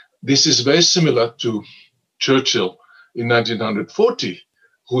losing. This is very similar to Churchill in 1940,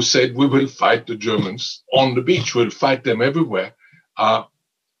 who said, we will fight the Germans on the beach, we'll fight them everywhere,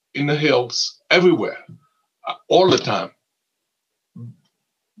 in the hills, everywhere, all the time.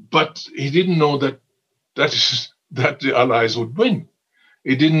 But he didn't know that the Allies would win.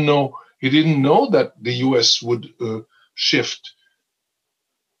 He didn't know that the US would shift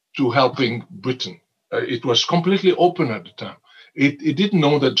to helping Britain. It was completely open at the time. It didn't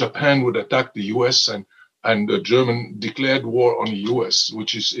know that Japan would attack the US and the German declared war on the US,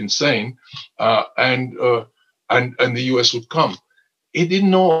 which is insane, and the US would come. He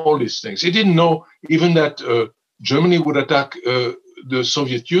didn't know all these things. He didn't know even that Germany would attack the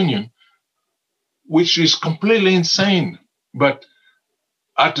Soviet Union, which is completely insane. But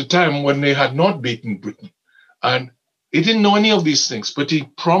at the time when they had not beaten Britain, and he didn't know any of these things, but he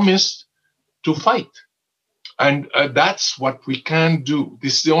promised to fight. And that's what we can do.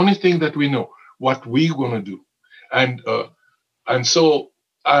 This is the only thing that we know, what we're going to do. And so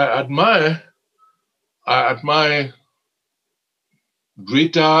I admire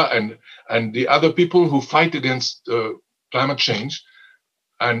Greta and the other people who fight against climate change.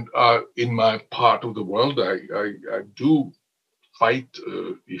 And in my part of the world, I do fight,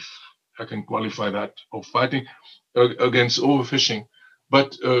 if I can qualify that, of fighting against overfishing.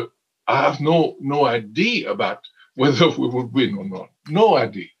 But I have no idea about whether we would win or not. No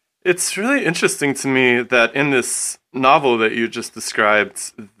idea. It's really interesting to me that in this novel that you just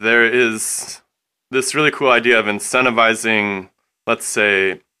described, there is this really cool idea of incentivizing, let's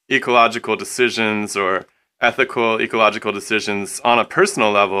say, ecological decisions or ethical ecological decisions on a personal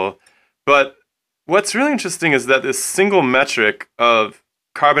level. But what's really interesting is that this single metric of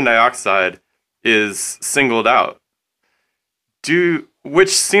carbon dioxide is singled out, which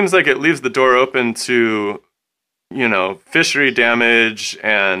seems like it leaves the door open to, fishery damage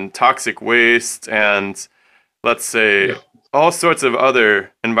and toxic waste and, let's say, all sorts of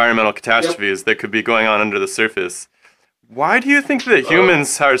other environmental catastrophes that could be going on under the surface. Why do you think that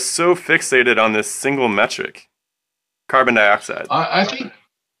humans are so fixated on this single metric, carbon dioxide? I think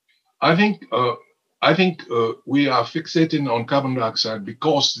we are fixated on carbon dioxide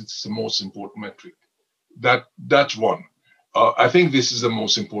because it's the most important metric. That's one. I think this is the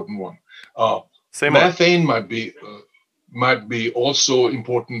most important one. Methane might be also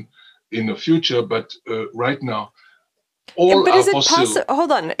important in the future, but right now, all but our is it fossil.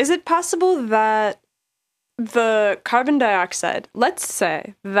 Hold on. Is it possible that the carbon dioxide, let's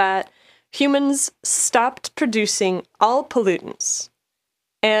say that humans stopped producing all pollutants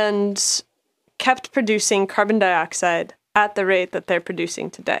and kept producing carbon dioxide at the rate that they're producing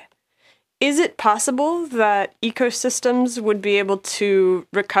today? Is it possible that ecosystems would be able to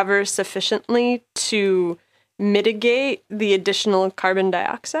recover sufficiently to mitigate the additional carbon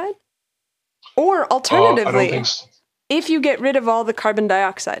dioxide? Or alternatively, I don't think so. If you get rid of all the carbon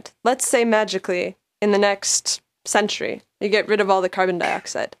dioxide, let's say magically in the next century, you get rid of all the carbon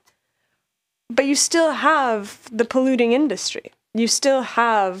dioxide, but you still have the polluting industry. You still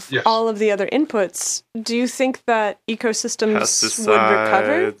have all of the other inputs. Do you think that ecosystems would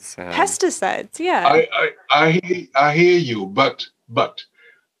recover? Pesticides, yeah. I hear you, but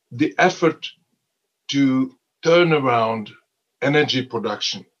the effort to turn around energy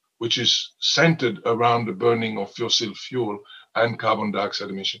production, which is centered around the burning of fossil fuel and carbon dioxide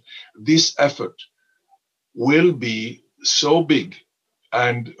emission, this effort will be so big,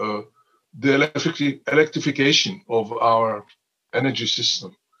 and the electrification of our energy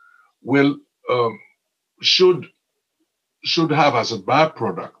system should have as a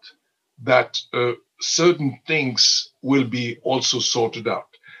byproduct that certain things will be also sorted out.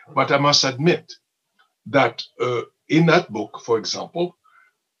 But I must admit that in that book, for example,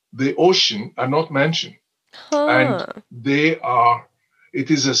 the ocean are not mentioned, and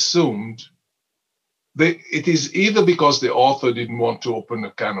it is assumed it is either because the author didn't want to open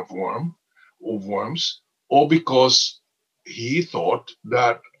a can of worms, or because he thought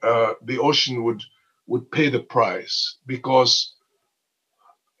that the ocean would pay the price. Because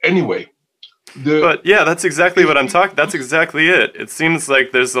anyway, but yeah, that's exactly what I'm talking. That's exactly it. It seems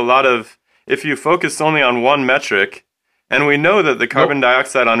like there's a lot of, if you focus only on one metric, and we know that the carbon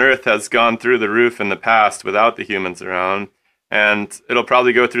dioxide on Earth has gone through the roof in the past without the humans around, and it'll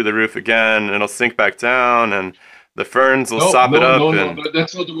probably go through the roof again, and it'll sink back down, and the ferns will sop it up. No,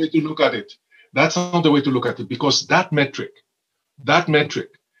 that's not the way to look at it. That's not the way to look at it, because that metric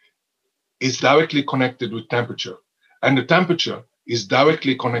is directly connected with temperature, and the temperature is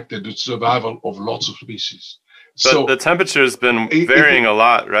directly connected with survival of lots of species. But so the temperature has been varying a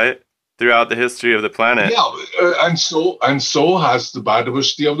lot, right, throughout the history of the planet. Yeah, and so has the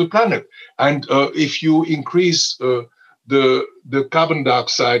biodiversity of the planet. And if you increase the carbon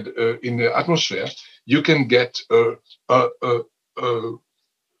dioxide in the atmosphere, you can get a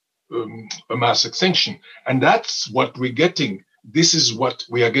mass extinction. And that's what we're getting. This is what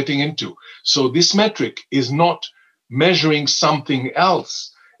we are getting into. So this metric is not measuring something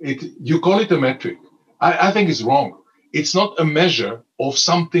else. You call it a metric. I think it's wrong. It's not a measure of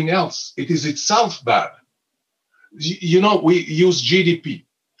something else. It is itself bad. We use GDP.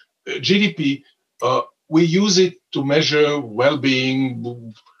 We use it to measure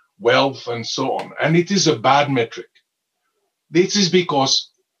well-being, wealth, and so on. And it is a bad metric. This is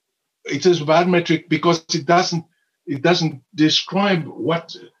because it is a bad metric because it doesn't describe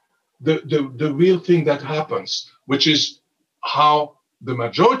what the real thing that happens, which is how the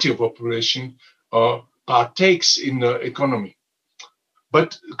majority of population partakes in the economy.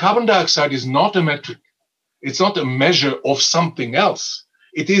 But carbon dioxide is not a metric. It's not a measure of something else.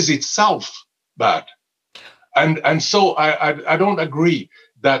 It is itself bad. And so I don't agree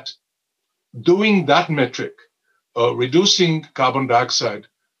that doing that metric, reducing carbon dioxide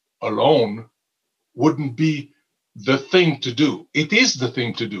alone, wouldn't be the thing to do. It is the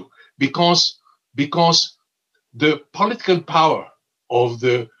thing to do because the political power of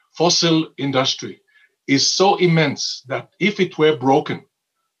the fossil industry is so immense that if it were broken,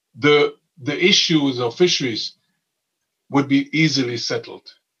 the issues of fisheries would be easily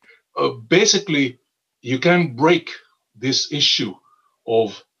settled. Basically, you can break this issue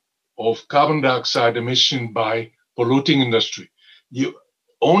of carbon dioxide emission by polluting industry. You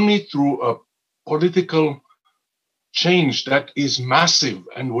only through a political change that is massive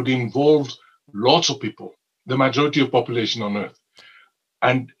and would involve lots of people, the majority of population on Earth.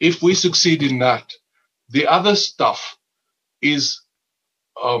 And if we succeed in that, the other stuff is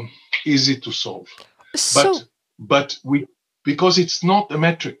easy to solve. But because it's not a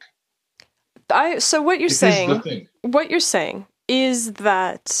metric. So what you're saying is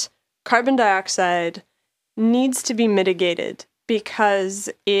that carbon dioxide needs to be mitigated because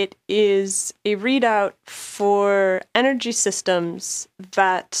it is a readout for energy systems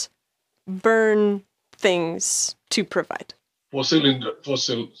that burn things to provide.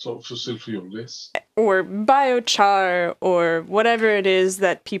 Fossil fuel, yes. Or biochar, or whatever it is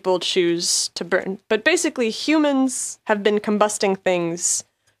that people choose to burn. But basically, humans have been combusting things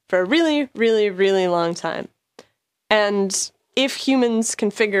for a really, really, really long time. And if humans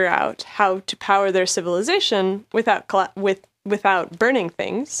can figure out how to power their civilization without burning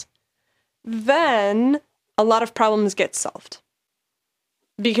things, then a lot of problems get solved.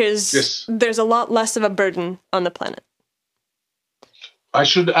 Because there's a lot less of a burden on the planet. I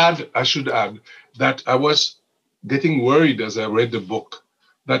should add that I was getting worried as I read the book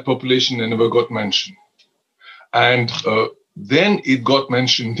that population never got mentioned. And then it got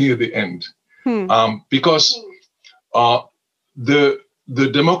mentioned near the end. Because the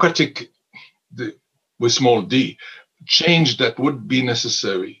democratic, with small d, change that would be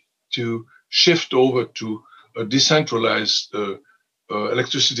necessary to shift over to a decentralized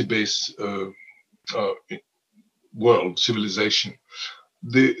electricity-based world civilization,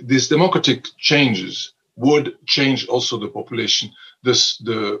 these democratic changes would change also the population,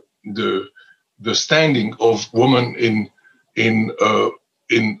 the standing of women in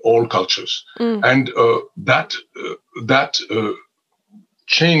all cultures, and that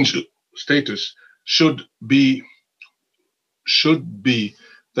change status should be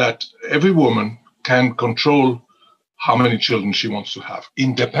that every woman can control how many children she wants to have,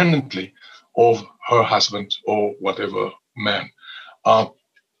 independently of her husband or whatever man.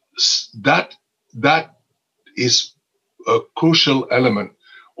 That is a crucial element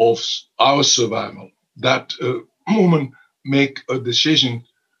of our survival. That woman can make a decision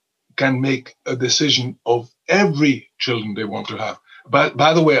of every children they want to have. But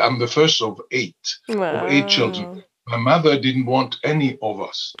by the way, I'm the first of 8 children. My mother didn't want any of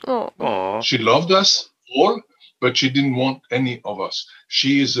us. Aww. She loved us all, but she didn't want any of us.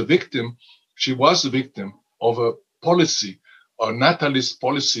 She was a victim of a policy, a natalist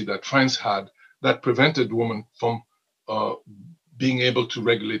policy that France had that prevented women from being able to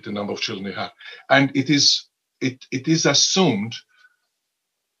regulate the number of children they had. And it is assumed,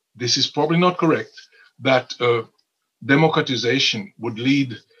 this is probably not correct, that democratization would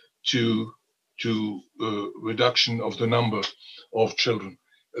lead to reduction of the number of children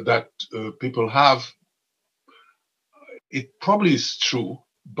that people have. It probably is true,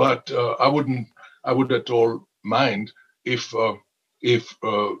 but I would at all mind if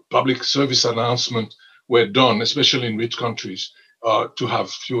public service announcement were done, especially in rich countries, to have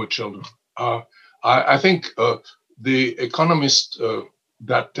fewer children. I think the economists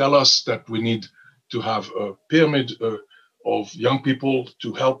that tell us that we need to have a pyramid of young people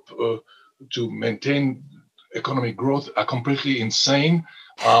to help to maintain economic growth are completely insane,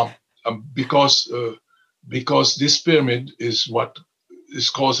 because this pyramid is what is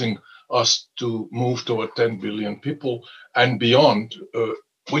causing us to move toward 10 billion people and beyond,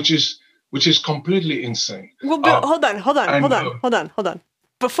 which is completely insane. Well, hold on.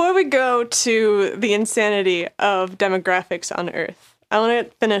 Before we go to the insanity of demographics on Earth, I want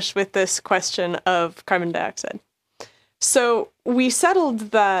to finish with this question of carbon dioxide. So we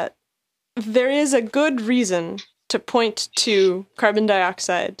settled that there is a good reason to point to carbon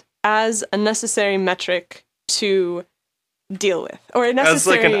dioxide as a necessary metric to deal with, or a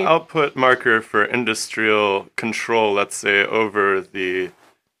necessary... As like an output marker for industrial control, let's say, over the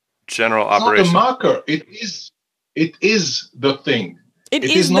general operation. It's not a marker. It is the thing. It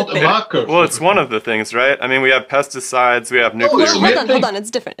is the not a thing. marker. Well, it's one of the things, right? I mean, we have pesticides, we have nuclear. it's Well, main hold thing. on.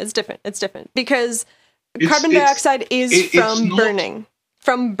 It's different. Because It's- carbon it's- dioxide is it's from not- burning,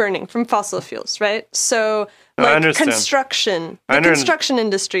 from fossil fuels, right? So, No, I like understand. construction, I the under- construction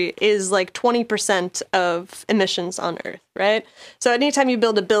industry is like 20% of emissions on Earth, right? So, anytime you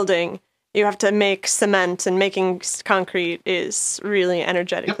build a building, you have to make cement, and making concrete is really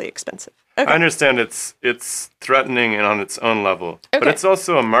energetically expensive. I Okay. understand it's threatening and on its own level, but Okay. it's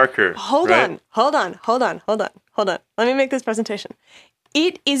also a marker. Hold right? on. Let me make this presentation.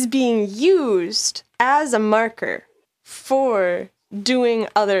 It is being used as a marker for doing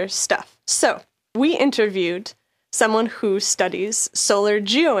other stuff. So, we interviewed someone who studies solar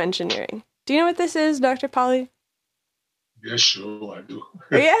geoengineering. Do you know what this is, Dr. Polly? Yeah, sure, I do.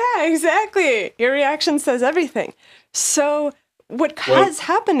 Yeah, exactly. Your reaction says everything. So, what Well- is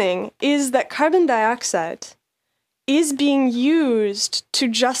happening is that carbon dioxide is being used to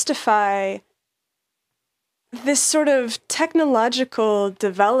justify this sort of technological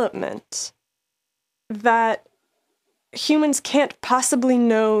development that humans can't possibly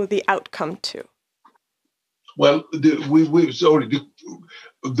know the outcome to. Well, the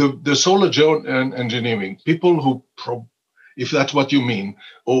solar geoengineering, people who, if that's what you mean,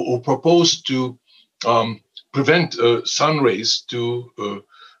 or propose to prevent sun rays to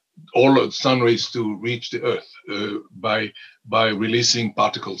all sun rays to reach the Earth by releasing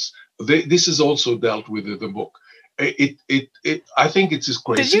particles. This is also dealt with in the book. I think it is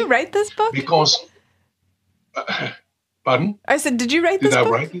crazy. Did you write this book? Because, pardon? I said, did you write Did this I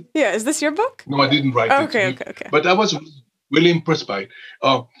book? write it? Yeah, is this your book? No, I didn't write it. Okay. But I was really impressed by it.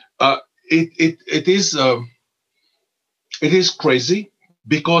 It is crazy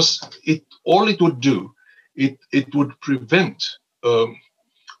because all it would do, it would prevent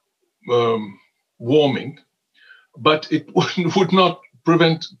warming, but it would not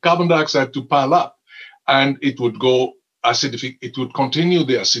prevent carbon dioxide to pile up, and it would go acidific. It would continue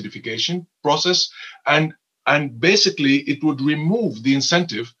the acidification process, and basically it would remove the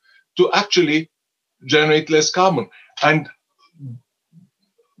incentive to actually generate less carbon. And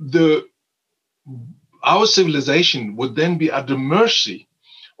our civilization would then be at the mercy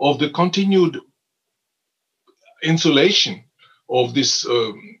of the continued insulation of this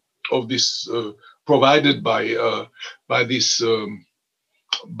provided by these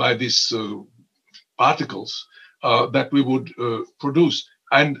particles that we would produce,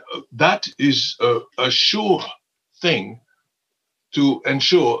 and that is a sure thing to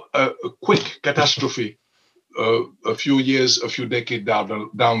ensure a quick catastrophe a few decades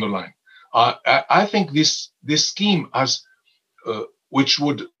down the line. I think this scheme has, which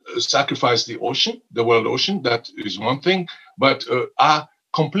would sacrifice the ocean, the world ocean, that is one thing, but are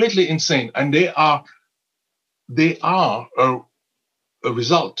completely insane, and they are a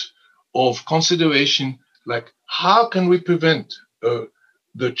result of consideration like how can we prevent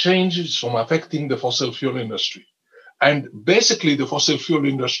the changes from affecting the fossil fuel industry. And basically the fossil fuel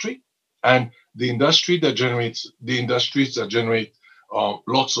industry and the industries that generate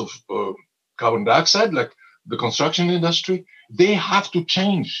lots of carbon dioxide, like the construction industry, they have to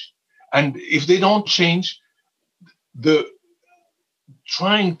change. And if they don't change,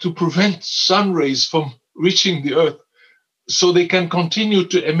 trying to prevent sun rays from reaching the Earth so they can continue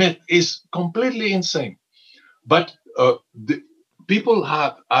to emit is completely insane. But the people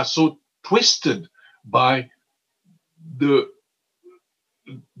are so twisted by the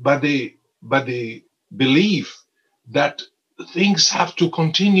belief that things have to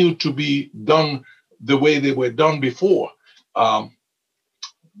continue to be done the way they were done before.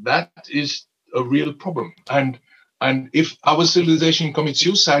 That is a real problem. And if our civilization commits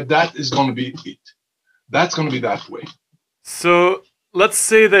suicide, that is going to be it. That's going to be that way. So let's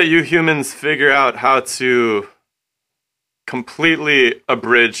say that you humans figure out how to completely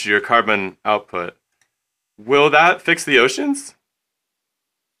abridge your carbon output. Will that fix the oceans?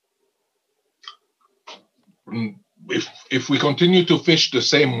 If we continue to fish the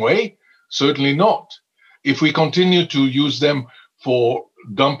same way, certainly not. If we continue to use them for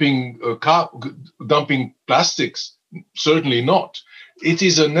dumping plastics, certainly not. It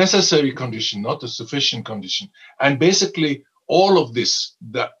is a necessary condition, not a sufficient condition. And basically, all of this,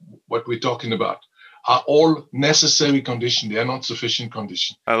 that what we're talking about, are all necessary conditions. They are not sufficient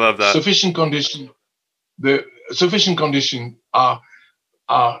conditions. I love that. Sufficient condition. The sufficient condition are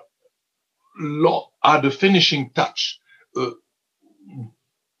the finishing touch.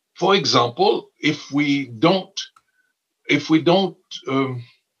 For example, if we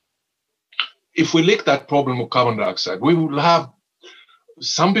lick that problem of carbon dioxide, we will have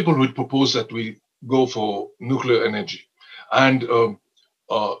some people would propose that we go for nuclear energy, and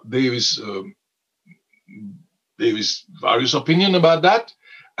there is various opinion about that,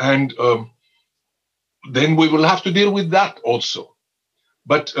 and then we will have to deal with that also.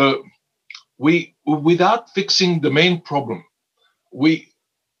 But without fixing the main problem, we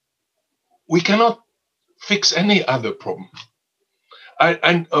cannot fix any other problem.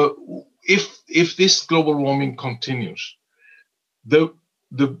 And if this global warming continues, the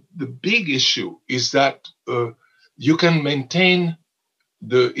big issue is that you can maintain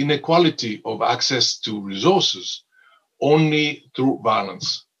the inequality of access to resources only through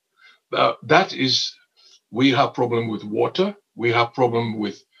violence. That is, we have problem with water, we have problem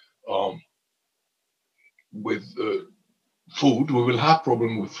with food. We will have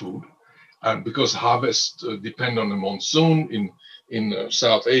problem with food, and because harvests depend on the monsoon in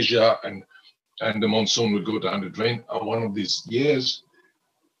South Asia, and the monsoon will go down the drain one of these years,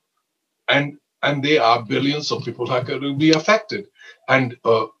 and there are billions of people that will be affected, and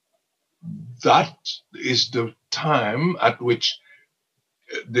that is the time at which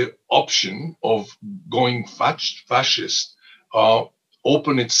the option of going fascist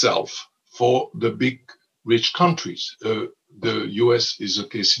open itself for the big rich countries. The US is a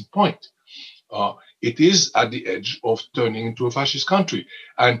case in point. It is at the edge of turning into a fascist country.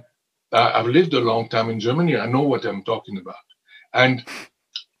 And I've lived a long time in Germany. I know what I'm talking about. And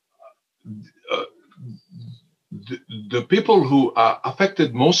the people who are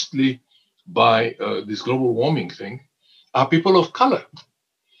affected mostly by this global warming thing are people of color.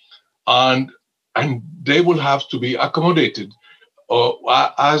 And they will have to be accommodated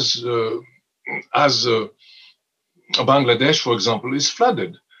as Bangladesh, for example, is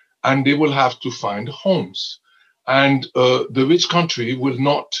flooded, and they will have to find homes. And the rich country will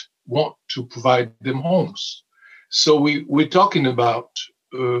not want to provide them homes. So we're talking about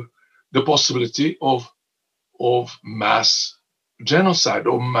the possibility of mass genocide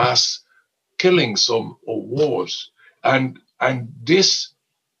or mass killings or wars. And this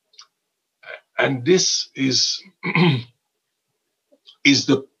is is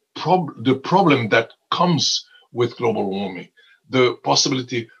the problem that comes with global warming, the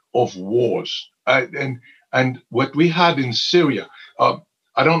possibility of wars. And what we had in Syria,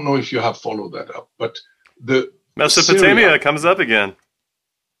 I don't know if you have followed that up, but the Mesopotamia Syria, comes up again.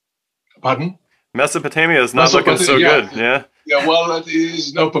 Pardon? Mesopotamia is not looking so good. Yeah. Yeah, well, it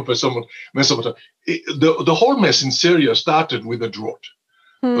is no purpose. Mesopotamia. The whole mess in Syria started with a drought.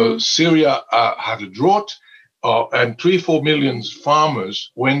 Syria had a drought, and 3-4 million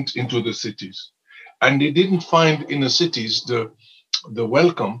farmers went into the cities, and they didn't find in the cities the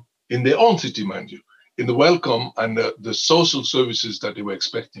welcome in their own city, mind you, in the welcome and the social services that they were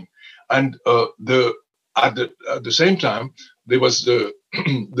expecting. And at the same time, there was the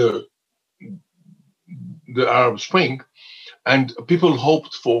Arab Spring, and people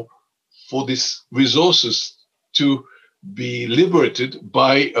hoped for these resources to be liberated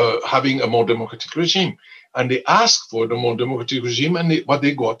by having a more democratic regime. And they asked for the more democratic regime, and what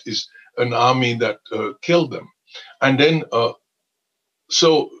they got is an army that killed them. And then,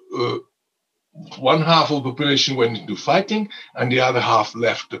 one half of the population went into fighting, and the other half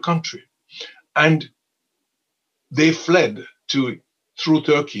left the country. And they fled through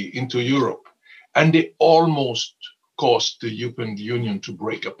Turkey into Europe, and they almost caused the European Union to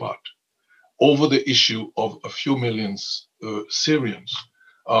break apart over the issue of a few millions Syrians,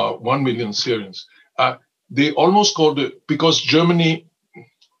 1 million Syrians. They almost called it, because Germany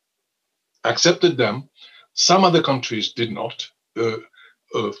accepted them, some other countries did not.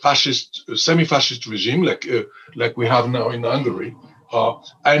 Semi-fascist regime like we have now in Hungary.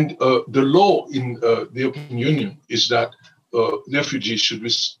 And the law in the European Union is that refugees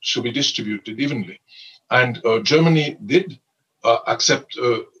should be distributed evenly. And Germany did accept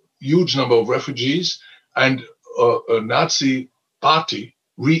a huge number of refugees, and a Nazi party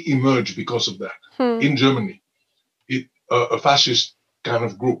re-emerged because of that in Germany, a fascist kind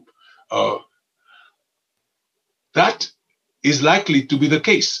of group. That is likely to be the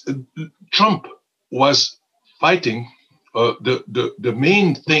case. Trump was fighting, the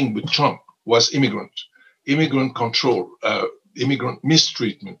main thing with Trump was immigrant control, immigrant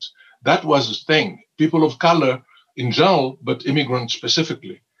mistreatment. That was the thing. People of color in general, but immigrants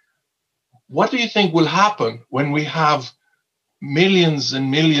specifically. What do you think will happen when we have millions and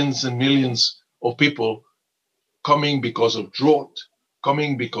millions and millions of people coming because of drought,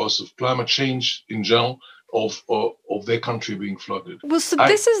 coming because of climate change in general, of their country being flooded? Well, so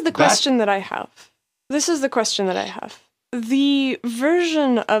this is the question that I have. This is the question that I have. The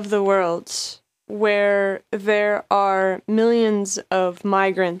version of the world where there are millions of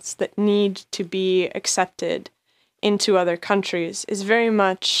migrants that need to be accepted into other countries is very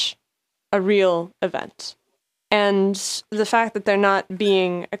much a real event. And the fact that they're not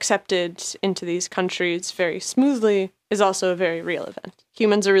being accepted into these countries very smoothly is also a very real event.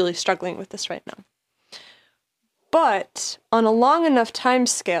 Humans are really struggling with this right now. But on a long enough time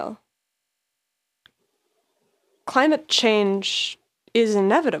scale, climate change is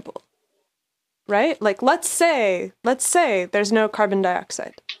inevitable, right? Like, let's say there's no carbon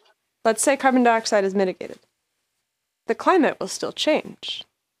dioxide. Let's say carbon dioxide is mitigated. The climate will still change.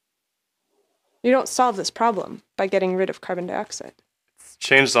 You don't solve this problem by getting rid of carbon dioxide. It's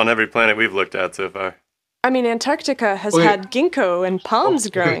changed on every planet we've looked at so far. I mean, Antarctica has had ginkgo and palms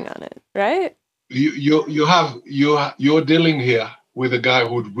growing on it, right? You're dealing here with a guy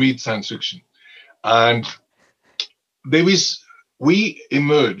who would read science fiction, and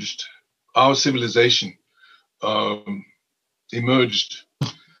our civilization emerged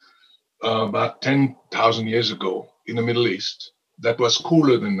about 10,000 years ago in the Middle East. That was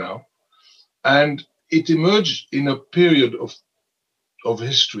cooler than now, and it emerged in a period of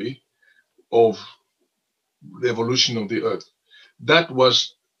history of the evolution of the Earth that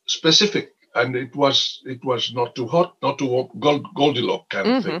was specific, and it was not too hot, not too warm, Goldilocks kind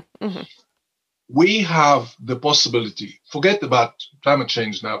of thing. Mm-hmm. We have the possibility, forget about climate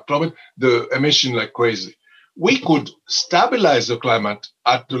change now, the emission like crazy. We could stabilize the climate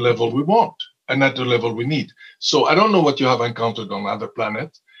at the level we want and at the level we need. So I don't know what you have encountered on other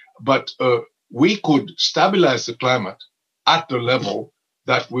planets, but we could stabilize the climate at the level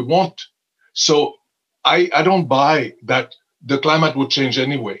that we want. So I don't buy that the climate would change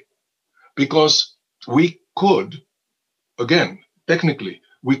anyway, because we could, again, technically,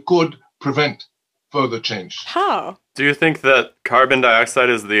 we could prevent further change. How? Do you think that carbon dioxide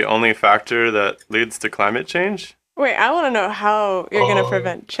is the only factor that leads to climate change? Wait, I want to know how you're going to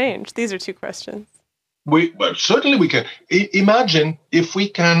prevent change. These are two questions. Well, certainly we can. Imagine if we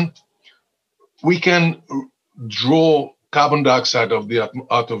can draw carbon dioxide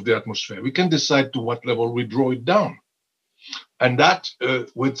out of the atmosphere. We can decide to what level we draw it down. And that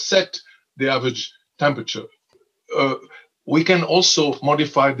would set the average temperature. We can also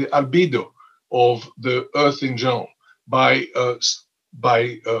modify the albedo of the Earth in general by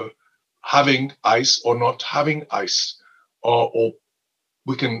having ice or not having ice, or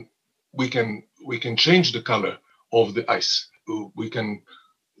we can change the color of the ice. We can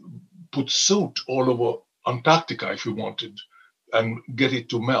put soot all over Antarctica if we wanted, and get it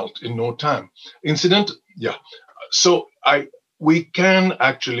to melt in no time. So we can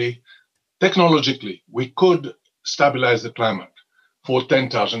actually, technologically, we could stabilize the climate for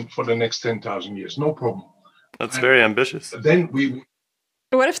the next 10,000 years, no problem. That's very ambitious. Then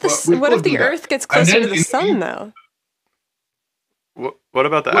what if the Earth gets closer to the sun, though? What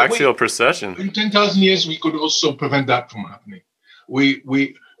about the axial precession? In 10,000 years, we could also prevent that from happening.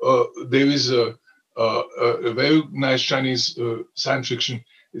 There is a very nice Chinese science fiction.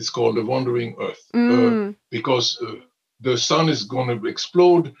 It's called The Wandering Earth, because the sun is going to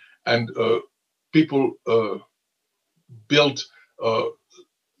explode, and people built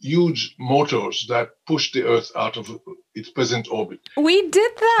huge motors that push the Earth out of its present orbit. We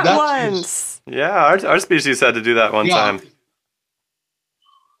did that once. Yeah, our species had to do that one time.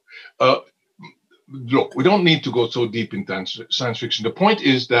 Look, we don't need to go so deep in science fiction. The point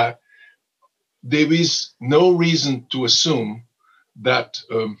is that there is no reason to assume that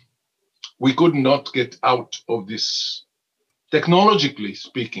we could not get out of this. Technologically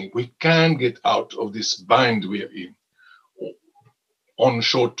speaking, we can get out of this bind we are in on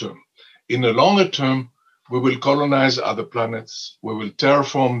short term. In the longer term, we will colonize other planets, we will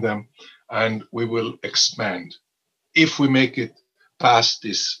terraform them, and we will expand if we make it past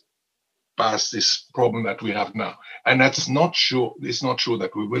this problem that we have now. And that's not sure. It's not sure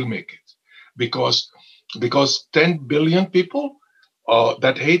that we will make it, because 10 billion people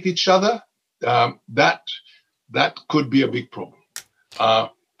that hate each other, that could be a big problem.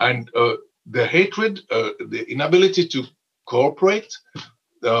 And the hatred, the inability to cooperate,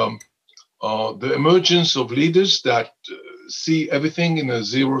 the emergence of leaders that see everything in a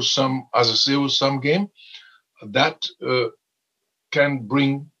zero-sum game, that can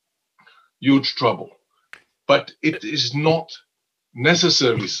bring huge trouble. But it is not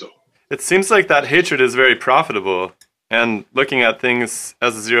necessarily so. It seems like that hatred is very profitable, and looking at things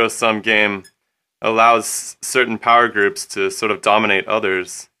as a zero-sum game allows certain power groups to sort of dominate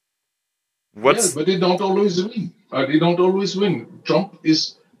others. Yes, but they don't always win. They don't always win. Trump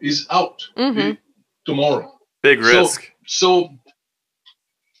is out tomorrow. Big risk. So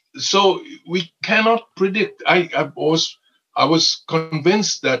we cannot predict. I was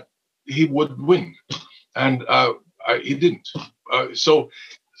convinced that he would win, and He didn't. So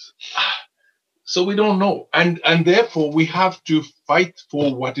we don't know, and therefore we have to fight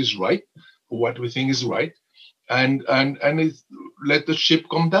for what is right, for what we think is right, and let the ship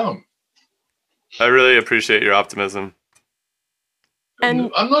come down. I really appreciate your optimism.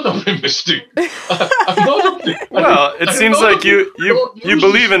 And I'm not optimistic. I'm not optimistic. Well, it seems like you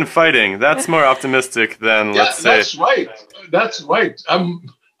believe in fighting. That's more optimistic than, let's say. That's right. That's right. I'm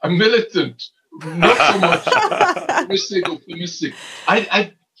militant, not so much optimistic.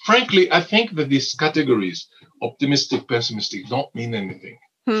 I frankly, I think that these categories, optimistic, pessimistic, don't mean anything.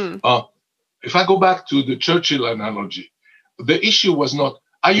 If I go back to the Churchill analogy, the issue was not,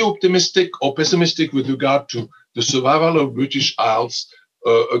 are you optimistic or pessimistic with regard to the survival of British Isles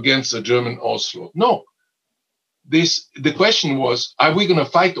against the German Oslo? No. The question was, are we going to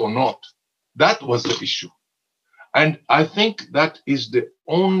fight or not? That was the issue. And I think that is the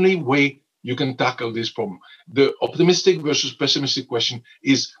only way you can tackle this problem. The optimistic versus pessimistic question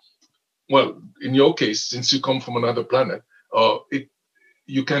is, well, in your case, since you come from another planet,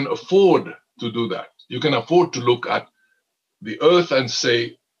 you can afford to do that. You can afford to look at the Earth and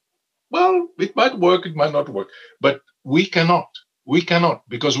say, well, it might work, it might not work. But we cannot. We cannot,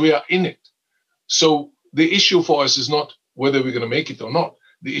 because we are in it. So the issue for us is not whether we're going to make it or not.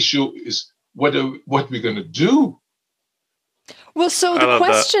 The issue is what we're going to do. Well, so the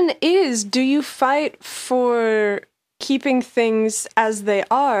question is, do you fight for keeping things as they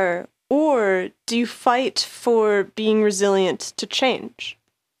are, or do you fight for being resilient to change?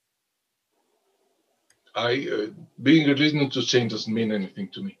 Being resilient to change doesn't mean anything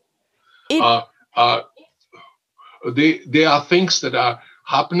to me. There are things that are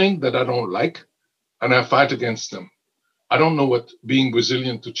happening that I don't like, and I fight against them. I don't know what being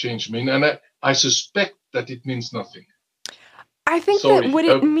resilient to change means, and I suspect that it means nothing. I think that what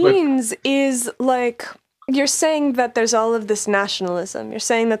it means is, like, you're saying that there's all of this nationalism. You're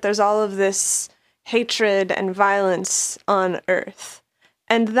saying that there's all of this hatred and violence on Earth.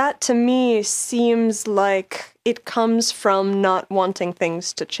 And that, to me, seems like it comes from not wanting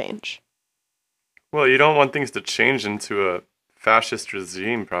things to change. Well, you don't want things to change into a fascist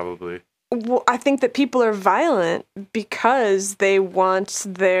regime, probably. Well, I think that people are violent because they want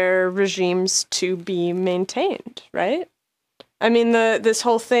their regimes to be maintained, right? I mean, this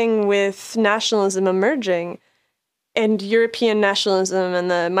whole thing with nationalism emerging and European nationalism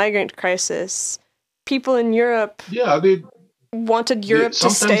and the migrant crisis, people in Europe wanted Europe to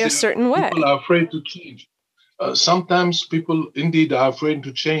stay a certain way. People are afraid to change. Sometimes people indeed are afraid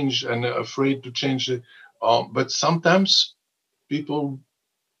to change and are afraid to change it. But sometimes people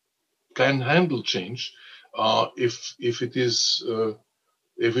can handle change if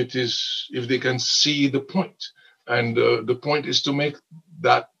they can see the point. And the point is to make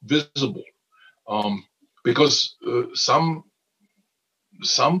that visible, because some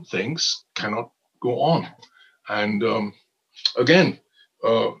things cannot go on. And again,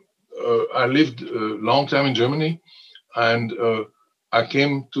 I lived a long time in Germany, and I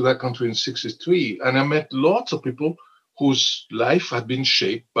came to that country in '63, and I met lots of people whose life had been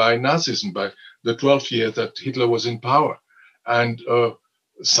shaped by Nazism, by the 12 years that Hitler was in power. And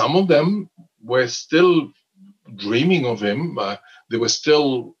some of them were still dreaming of him. They were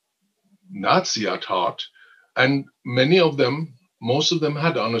still Nazi at heart. And many of them, most of them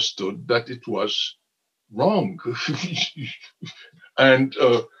had understood that it was wrong. And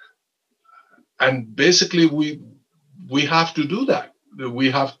basically we have to do that. We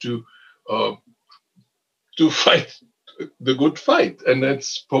have to fight the good fight, and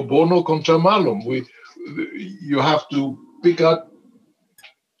that's pro bono contra malum. You have to pick out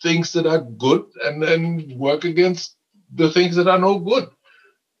things that are good and then work against the things that are no good.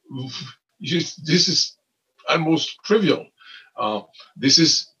 This is almost trivial. This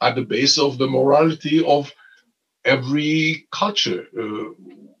is at the base of the morality of every culture.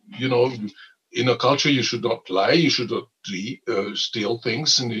 In a culture, you should not lie, you should not steal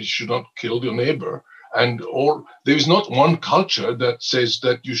things, and you should not kill your neighbor. There is not one culture that says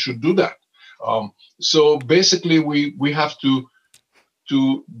that you should do that. So basically, we have to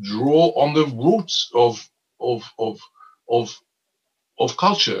draw on the roots of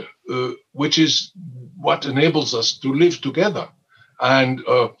culture, which is what enables us to live together, and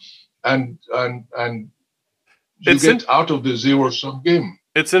you get out of the zero-sum game.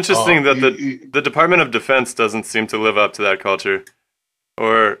 It's interesting that the Department of Defense doesn't seem to live up to that culture.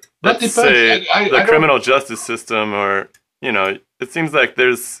 Or let's say the criminal justice system, or, it seems like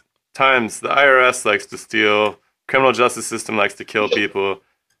there's times the IRS likes to steal, criminal justice system likes to kill people.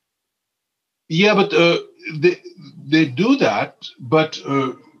 Yeah, but they do that, but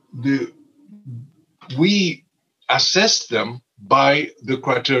we assess them by the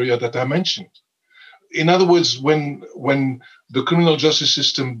criteria that I mentioned. In other words, when the criminal justice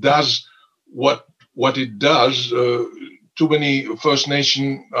system does what it does, too many First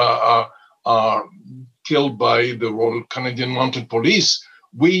Nation are killed by the Royal Canadian Mounted Police.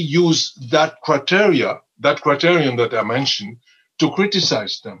 We use that criterion that I mentioned to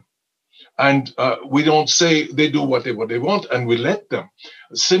criticize them. And we don't say they do whatever they want, and we let them.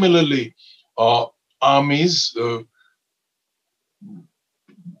 Similarly, armies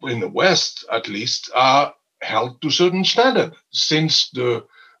in the West, at least, are held to certain standard. Since the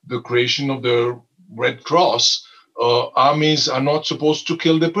creation of the Red Cross, armies are not supposed to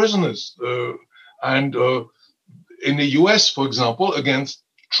kill their prisoners. And in the US, for example, against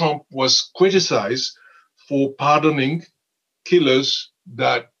Trump was criticized for pardoning killers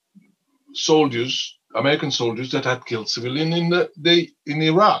American soldiers that had killed civilians in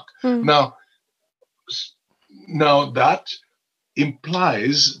Iraq. Now that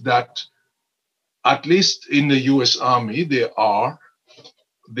implies that at least in the U.S. Army there are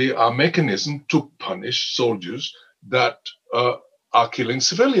mechanisms to punish soldiers that are killing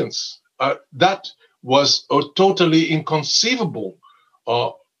civilians. That was totally inconceivable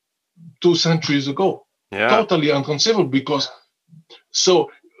 2 centuries ago. Yeah. Totally inconceivable, because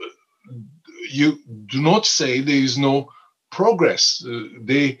so you do not say there is no progress.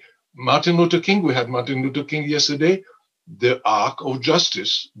 Martin Luther King, we had Martin Luther King yesterday. The arc of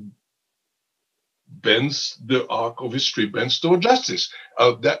justice bends, the arc of history bends toward justice.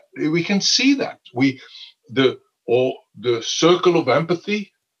 That we can see that the circle of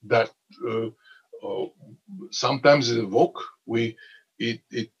empathy that sometimes is evoked. It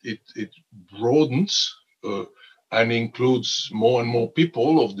broadens and includes more and more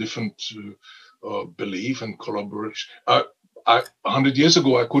people of different belief and collaboration. 100 years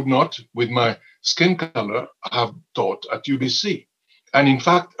ago, I could not, with my skin color, have taught at UBC. And in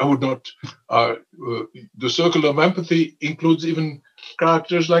fact, I would not. The circle of empathy includes even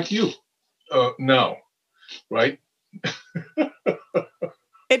characters like you now, right?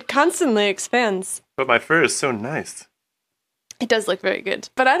 It constantly expands. But my fur is so nice. It does look very good.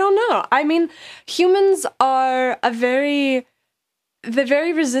 But I don't know. I mean, humans are they're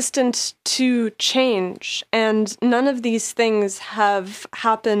very resistant to change, and none of these things have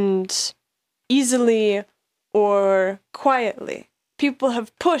happened easily or quietly. People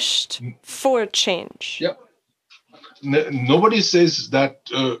have pushed for change. Yeah. Nobody says that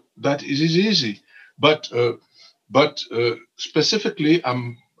that it is easy, but specifically,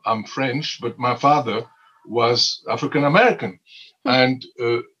 I'm French, but my father was African American, and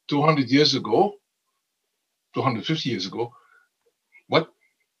 250 years ago,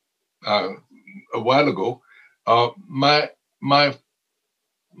 a while ago, my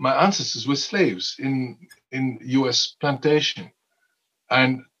ancestors were slaves in U.S. plantation,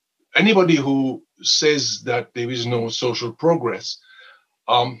 and anybody who says that there is no social progress,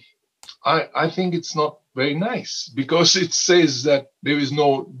 I think it's not very nice, because it says that there is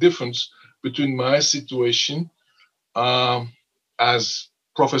no difference between my situation as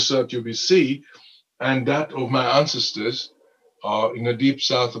professor at UBC and that of my ancestors in the deep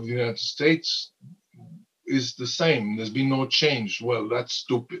south of the United States is the same. There's been no change. Well, that's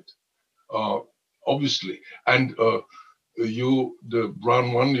stupid, obviously. And you, the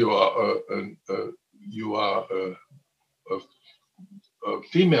brown one, you are a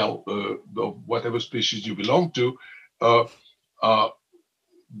female of whatever species you belong to.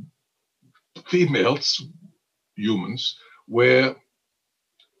 Females, humans,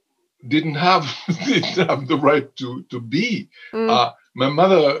 didn't have the right to be. My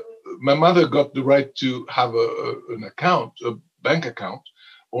mother got the right to have an account, a bank account,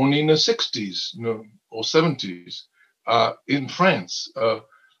 only in the 60s, or 70s, in France,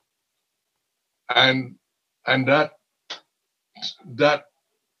 and that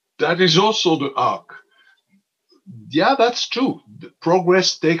is also the arc. Yeah, that's true. The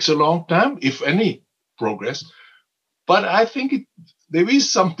progress takes a long time, if any progress. But I think there is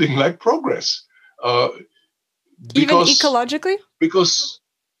something like progress. Even ecologically? Because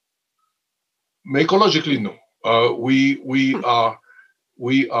ecologically, no.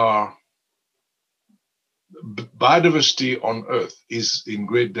 Biodiversity on Earth is in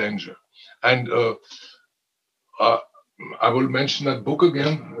great danger. And I will mention that book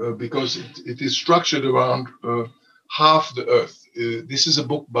again because it is structured around half the Earth. This is a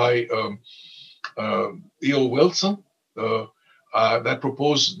book by E.O. Wilson that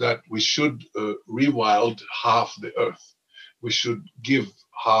proposed that we should rewild half the Earth. We should give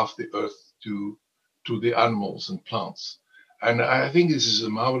half the Earth to the animals and plants. And I think this is a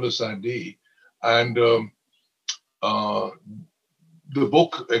marvelous idea. And the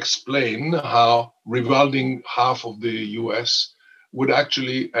book explained how rewilding half of the US would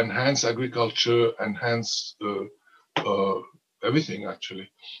actually enhance agriculture, enhance everything actually.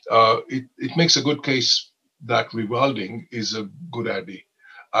 It makes a good case that rewilding is a good idea.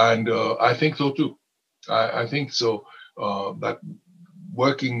 And I think so too. I think so that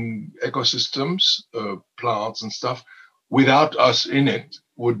working ecosystems, plants and stuff, without us in it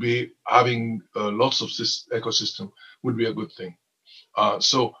would be having lots of this ecosystem would be a good thing.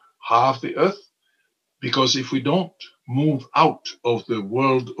 So half the earth, because if we don't move out of the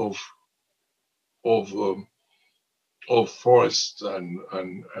world of forests and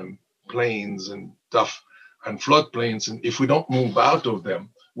plains and stuff and floodplains, and if we don't move out of them,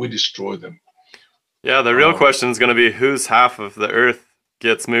 we destroy them. Yeah, the real question is going to be whose half of the earth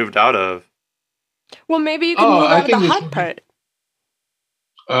gets moved out of. Well, maybe you can move out of the hot part.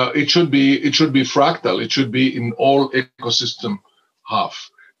 It should be fractal. It should be in all ecosystem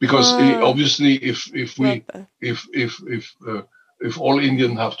half, because obviously if all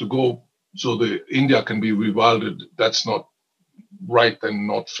Indians have to go so the India can be rewilded, that's not right and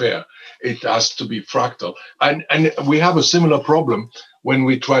not fair. It has to be fractal, and we have a similar problem when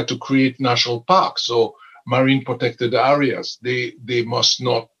we try to create national parks or marine protected areas. They must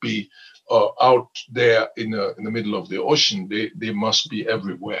not be out there in the middle of the ocean. They must be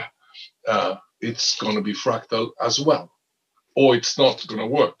everywhere. It's going to be fractal as well, or it's not going to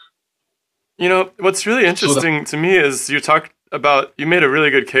work. You know, what's really interesting to me is you made a really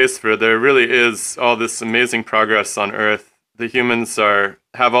good case for there really is all this amazing progress on Earth. The humans the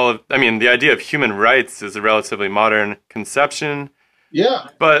idea of human rights is a relatively modern conception. Yeah.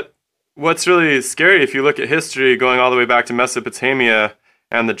 But what's really scary if you look at history going all the way back to Mesopotamia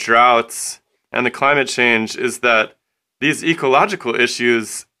and the droughts and the climate change is that these ecological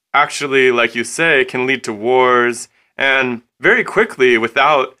issues actually, like you say, can lead to wars, and very quickly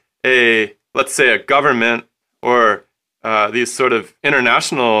without let's say a government or these sort of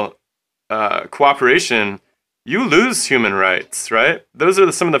international cooperation, you lose human rights, right? Those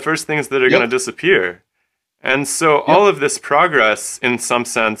are some of the first things that are going to disappear. And so all of this progress, in some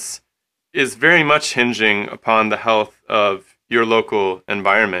sense, is very much hinging upon the health of your local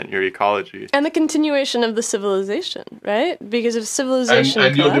environment, your ecology. And the continuation of the civilization, right? Because if civilization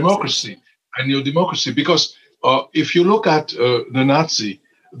and your democracy, because if you look at the Nazi,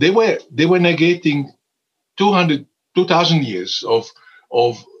 they were negating 2,000 years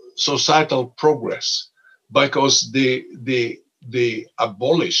of societal progress, because they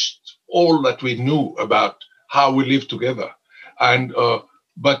abolished all that we knew about how we live together. And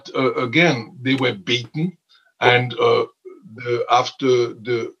but again, they were beaten, and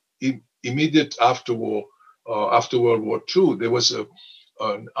immediate after World War II, there was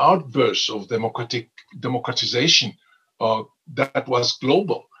an outburst of democratization that was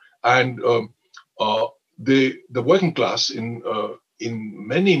global, and the working class in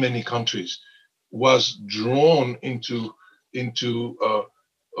many countries was drawn into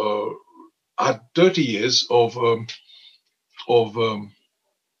 30 years of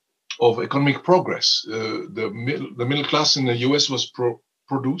economic progress. The middle class in the US was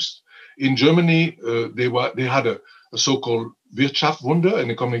produced. In Germany, they had a so-called Wirtschaftswunder,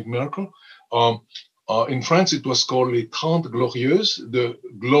 an economic miracle. In France, it was called les 30 Glorieuses, the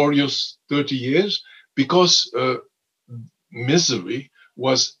glorious 30 years, because misery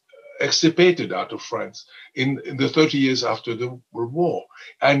was extirpated out of France in the 30 years after the World War.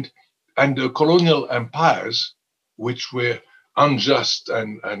 And the colonial empires, which were unjust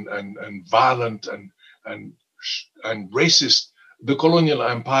and violent and racist, the colonial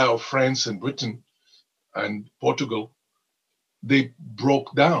empire of France and Britain and Portugal, they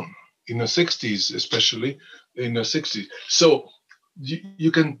broke down in the 60s, especially in the 60s. So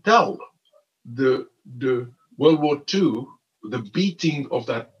you can tell the World War II, the beating of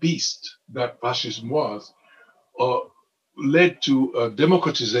that beast that fascism was, led to a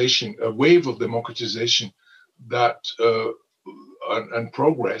democratization, a wave of democratization that and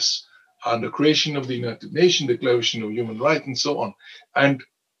progress, and the creation of the United Nations Declaration of Human Rights, and so on. And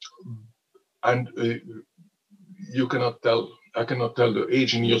you cannot tell. I cannot tell the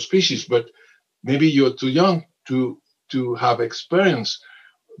age in your species, but maybe you're too young to have experienced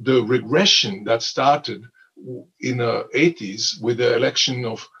the regression that started in the 80s with the election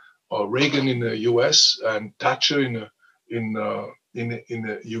of Reagan in the US and Thatcher in the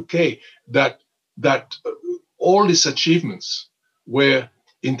UK. That all these achievements were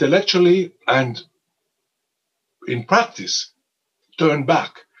intellectually and in practice turned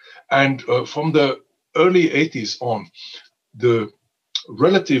back, and from the early 80s on, the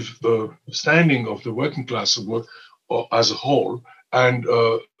relative standing of the working class as a whole, and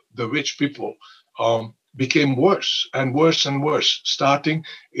the rich people became worse and worse and worse, starting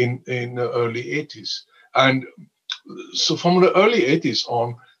in the early 80s. And so from the early 80s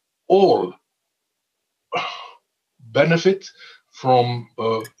on, all benefit from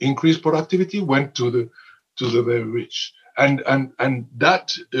increased productivity went to the very rich, and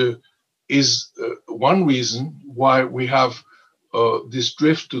that is one reason why we have this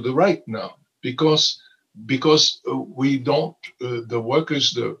drift to the right now, because we don't, the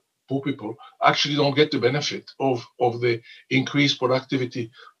workers, the poor people, actually don't get the benefit of the increased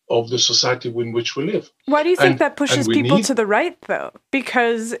productivity of the society in which we live. Why do you think that pushes people to the right, though?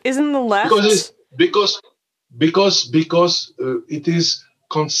 Because isn't the left? Because it is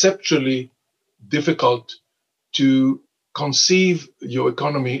conceptually difficult to conceive your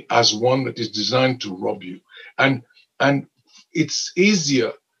economy as one that is designed to rob you, and it's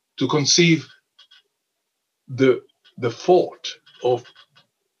easier to conceive the fault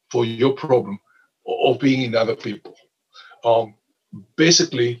for your problem of being in other people.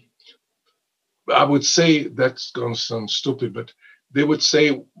 Basically, I would say, that's going to sound stupid, but they would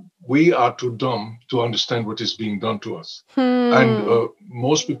say we are too dumb to understand what is being done to us, and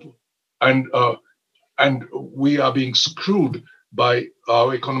most people, and we are being screwed by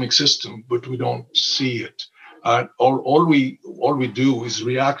our economic system, but we don't see it. And all we do is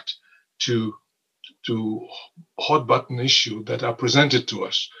react to hot button issues that are presented to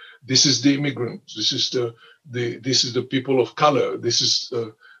us. This is the immigrants. This is the people of color. This is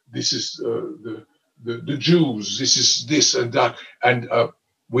the Jews. This is this and that, and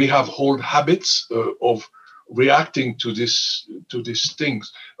we have whole habits of reacting to these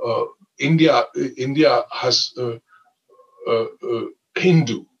things. India has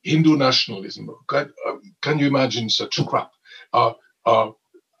Hindu nationalism. Can you imagine such crap?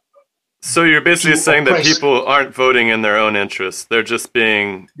 So you're basically saying that people aren't voting in their own interests; they're just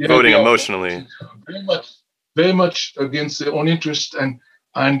voting emotionally. Very much against their own interest,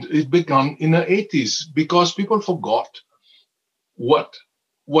 and it began in the 80s because people forgot what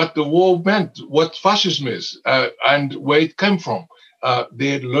the war meant, what fascism is, and where it came from. They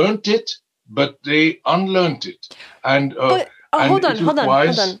had learned it, but they unlearned it. Hold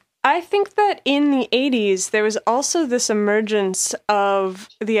on. I think that in the 80s, there was also this emergence of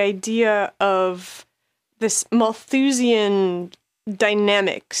the idea of this Malthusian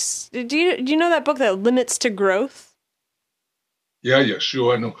dynamics. Do you know that book, that Limits to Growth? Yeah,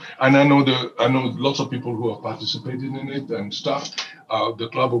 sure, I know. And I know lots of people who have participated in it and stuff, the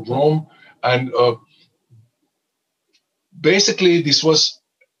Club of Rome. And basically, this was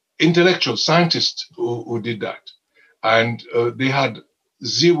intellectual scientists who did that. And they had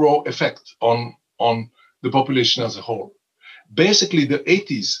zero effect on the population as a whole. Basically, the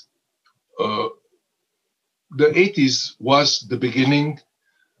 80s was the beginning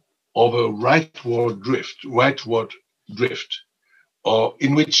of a rightward drift,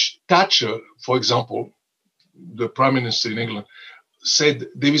 in which Thatcher, for example, the Prime Minister in England, said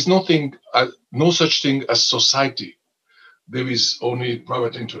there is no such thing as society. There is only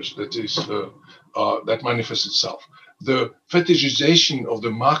private interest that is that manifests itself. The fetishization of the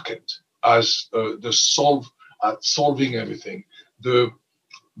market as solving everything. The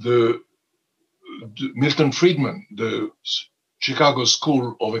Milton Friedman, the Chicago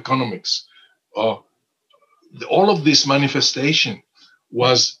School of Economics, all of this manifestation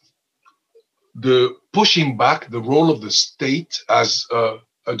was the pushing back the role of the state as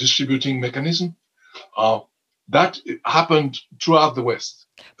a distributing mechanism. That happened throughout the West.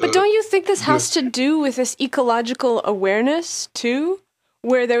 But don't you think this has to do with this ecological awareness too?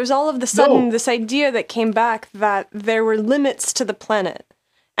 Where there was all of the sudden this idea that came back that there were limits to the planet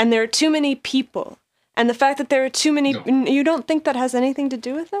and there are too many people. And the fact that there are too many, you don't think that has anything to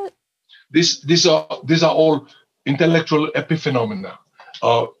do with it? These are all intellectual epiphenomena.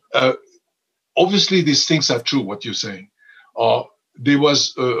 Obviously, these things are true, what you're saying. There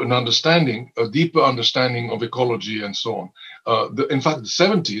was an understanding, a deeper understanding of ecology and so on. In fact, the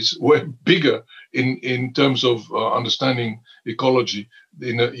 70s were bigger in terms of understanding ecology,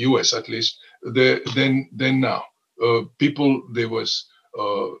 in the US at least, than now. There was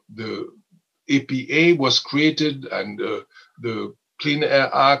the EPA was created, and the Clean Air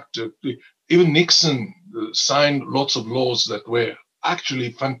Act. Even Nixon signed lots of laws that were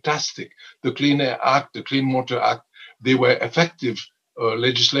actually fantastic. The Clean Air Act, the Clean Water Act, they were effective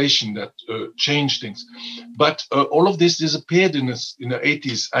legislation that changed things. But all of this disappeared in the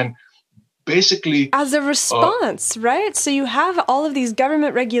 80s, and basically as a response, right? So you have all of these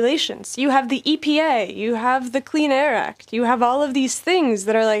government regulations. You have the EPA, you have the Clean Air Act, you have all of these things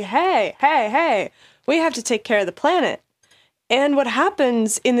that are like, hey, We have to take care of the planet. And what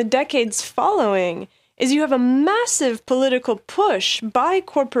happens in the decades following is you have a massive political push by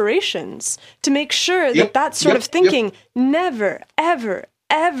corporations to make sure that that sort of thinking never, ever,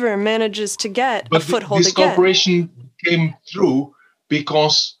 ever manages to get a foothold this again. cooperation came through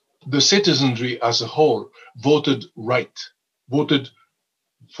because the citizenry as a whole voted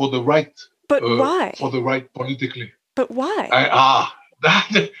for the right. But why? For the right politically. But why?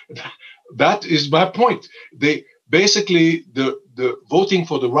 That is my point. They basically the voting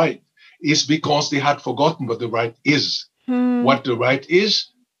for the right is because they had forgotten what the right is. What the right is,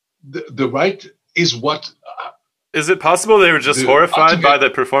 the right is what. Is it possible they were just horrified by the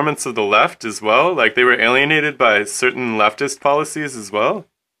performance of the left as well? Like they were alienated by certain leftist policies as well?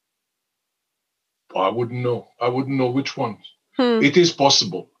 I wouldn't know. I wouldn't know which ones. It is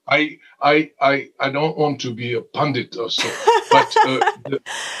possible. I don't want to be a pundit or so, but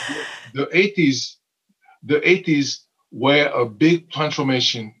the 80s were a big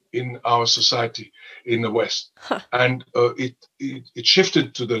transformation in our society in the West, and it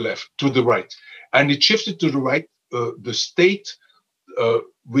shifted to the left, to the right, and it shifted to the right. The state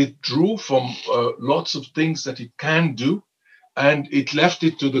withdrew from lots of things that it can do, and it left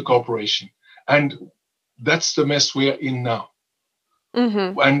it to the corporation, and that's the mess we're in now.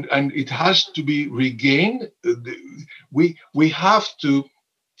 And it has to be regained. We have to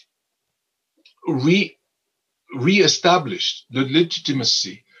re-establish the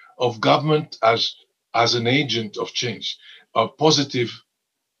legitimacy of government as an agent of change, as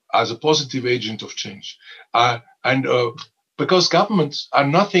a positive agent of change, and because governments are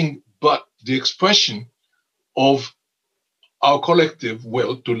nothing but the expression of our collective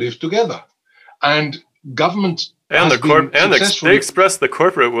will to live together, and government. And they express the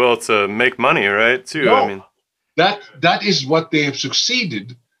corporate will to make money, right? Too. No, I mean, that is what they have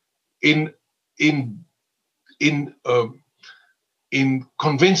succeeded in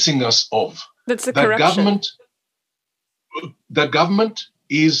convincing us of. That's the corruption. That government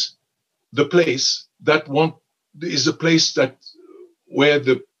is the place that where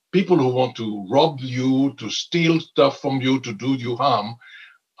the people who want to rob you, to steal stuff from you, to do you harm,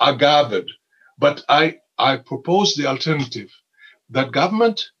 are gathered. But I propose the alternative, that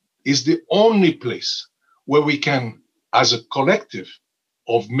government is the only place where we can, as a collective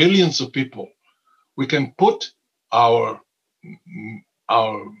of millions of people, we can put our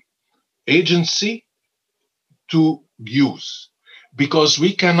agency to use, because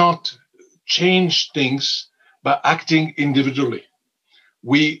we cannot change things by acting individually.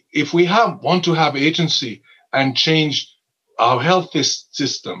 If we want to have agency and change our health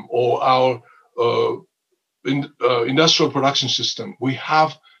system or our industrial production system, we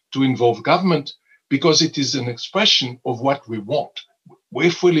have to involve government, because it is an expression of what we want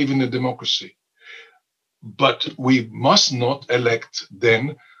if we live in a democracy. But we must not elect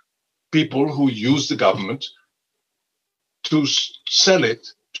then people who use the government to sell it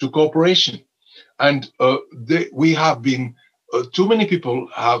to corporation. And we have been, too many people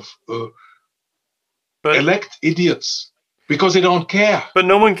have elect idiots because they don't care. But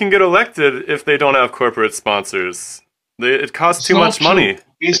no one can get elected if they don't have corporate sponsors. It costs too much money.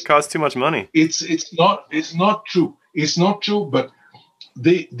 It costs too much money. It's not true. It's not true. But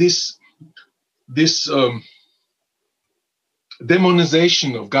this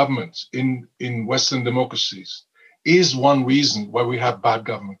demonization of government in Western democracies is one reason why we have bad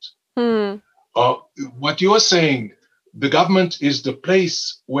government. What you are saying, the government is the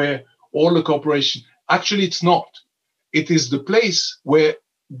place where all the corporation. Actually, it's not. It is the place where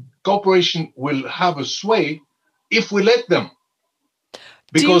corporation will have a sway if we let them.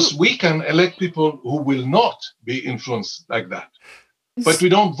 Because we can elect people who will not be influenced like that. But we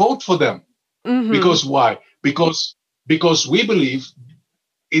don't vote for them. Because why? Because we believe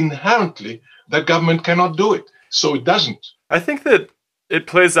inherently that government cannot do it. So it doesn't. I think that it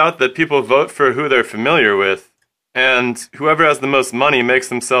plays out that people vote for who they're familiar with, and whoever has the most money makes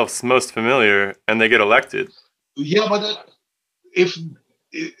themselves most familiar, and they get elected. Yeah, but if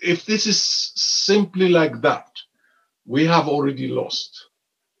this is simply like that, we have already lost.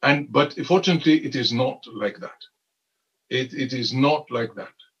 But fortunately, it is not like that. It is not like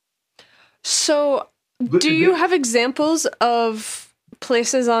that. So, do you have examples of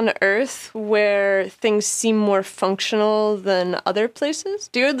places on Earth where things seem more functional than other places?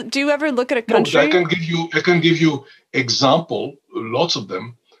 Do you ever look at a country? No, I can give you example, lots of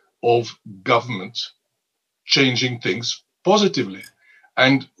them, of government changing things positively,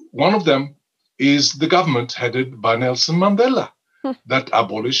 and one of them is the government headed by Nelson Mandela that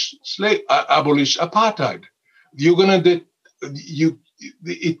abolished apartheid.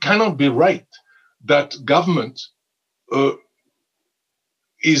 It cannot be right that government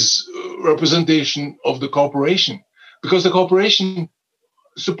is representation of the corporation, because the corporation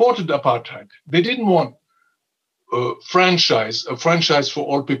supported apartheid. They didn't want a franchise for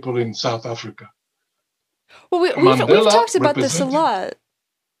all people in South Africa. Well, we've talked about this a lot,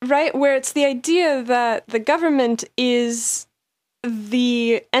 right? Where it's the idea that the government is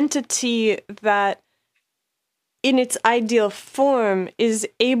the entity that, in its ideal form, is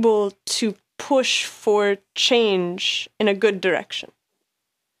able to push for change in a good direction.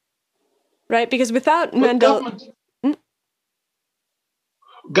 Right? Because without Mandela...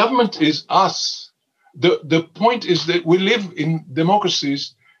 Government is us. The point is that we live in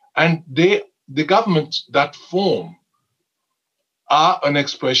democracies, and the governments that form are an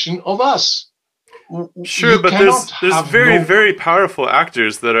expression of us. Sure, but there's very powerful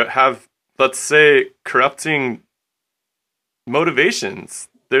actors that have, let's say, corrupting motivations.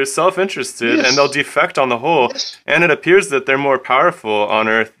 They're self-interested, and they'll defect on the whole. And it appears that they're more powerful on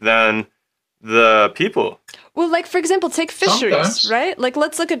Earth than the people. Well, like, for example, take fisheries, right? Like,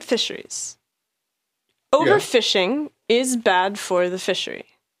 let's look at fisheries. Overfishing is bad for the fishery.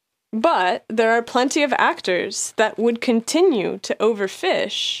 But there are plenty of actors that would continue to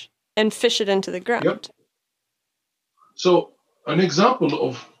overfish and fish it into the ground. Yep. So, an example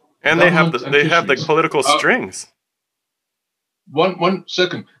of... And they have the political strings. One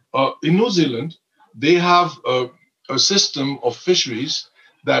second. In New Zealand, they have a system of fisheries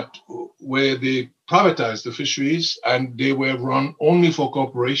where they privatized the fisheries, and they were run only for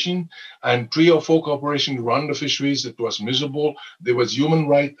corporation, and 3 or 4 corporations run the fisheries. It was miserable. There was human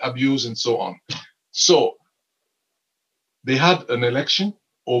rights abuse and so on. So they had an election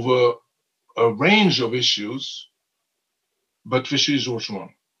over a range of issues, but fisheries was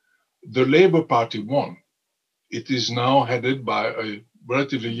won. The Labour Party won. It is now headed by a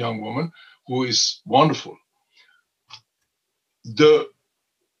relatively young woman who is wonderful.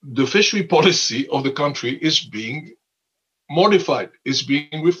 The fishery policy of the country is being modified, is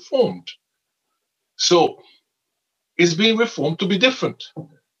being reformed. So it's being reformed to be different.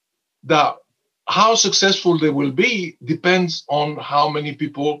 Now, how successful they will be depends on how many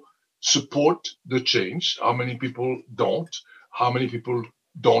people support the change, how many people don't, how many people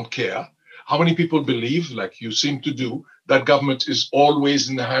don't care, how many people believe, like you seem to do, that government is always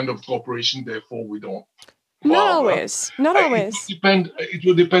in the hand of corporation, therefore we don't. Not always. It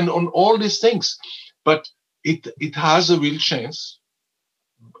will depend on all these things, but it has a real chance.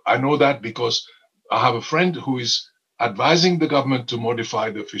 I know that because I have a friend who is advising the government to modify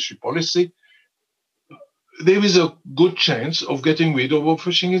the fishery policy. There is a good chance of getting rid of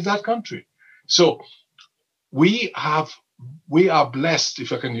overfishing in that country. So we are blessed,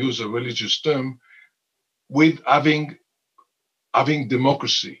 if I can use a religious term, with having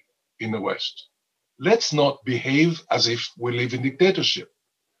democracy in the West. Let's not behave as if we live in dictatorship.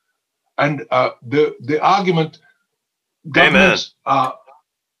 And the argument, governments are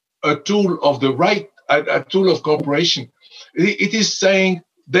a tool of the right, a tool of cooperation. It is saying,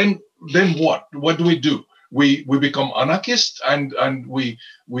 then what? What do? We become anarchists and we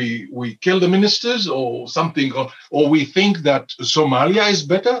kill the ministers or something, or we think that Somalia is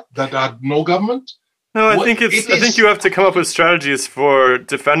better, that had no government. No, I think you have to come up with strategies for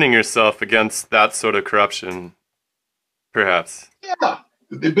defending yourself against that sort of corruption, perhaps. Yeah,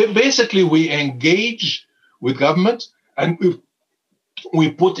 basically we engage with government and we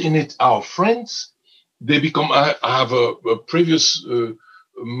put in it our friends. They become. I have a previous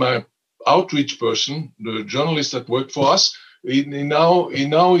my outreach person, the journalist that worked for us. He now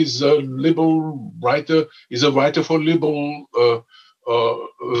is a liberal writer. He's a writer for Liberal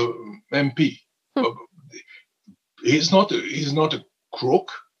MP. He's not a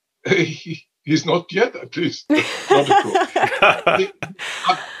crook. He's not yet, at least. Not a crook.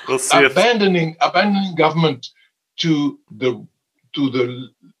 We'll see. Abandoning government to the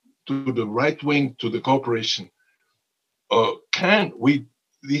right wing, to the corporation.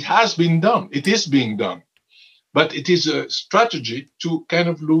 It has been done. It is being done, but it is a strategy to kind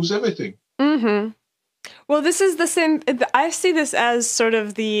of lose everything. Mm-hmm. Well, this is the same. I see this as sort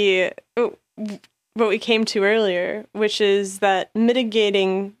of what we came to earlier, which is that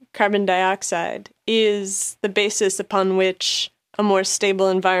mitigating carbon dioxide is the basis upon which a more stable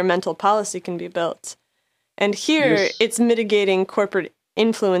environmental policy can be built. And here it's mitigating corporate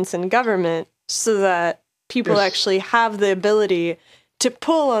influence in government so that people actually have the ability to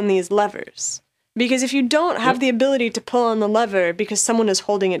pull on these levers. Because if you don't have the ability to pull on the lever because someone is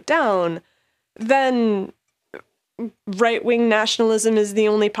holding it down, then right-wing nationalism is the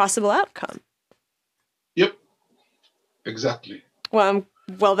only possible outcome. Yep, exactly. Well, I'm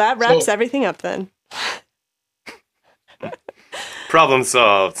Well, that wraps everything up then. Problem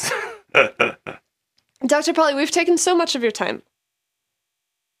solved. Dr. Polly, we've taken so much of your time.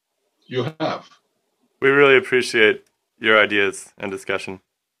 You have. We really appreciate your ideas and discussion.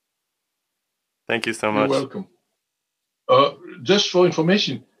 Thank you so much. You're welcome. Just for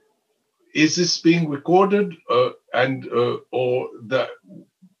information, is this being recorded or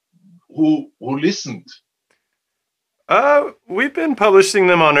who listened? We've been publishing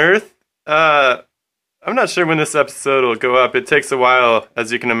them on Earth. I'm not sure when this episode will go up. It takes a while,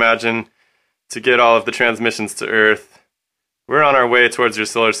 as you can imagine, to get all of the transmissions to Earth. We're on our way towards your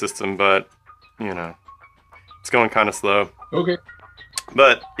solar system, but, you know, it's going kind of slow. Okay.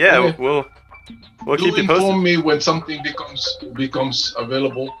 But, yeah, Okay. we'll keep you posted. Inform me when something becomes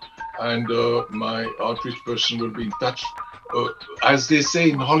available, and my outreach person will be in touch. As they say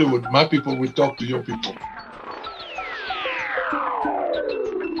in Hollywood, my people will talk to your people.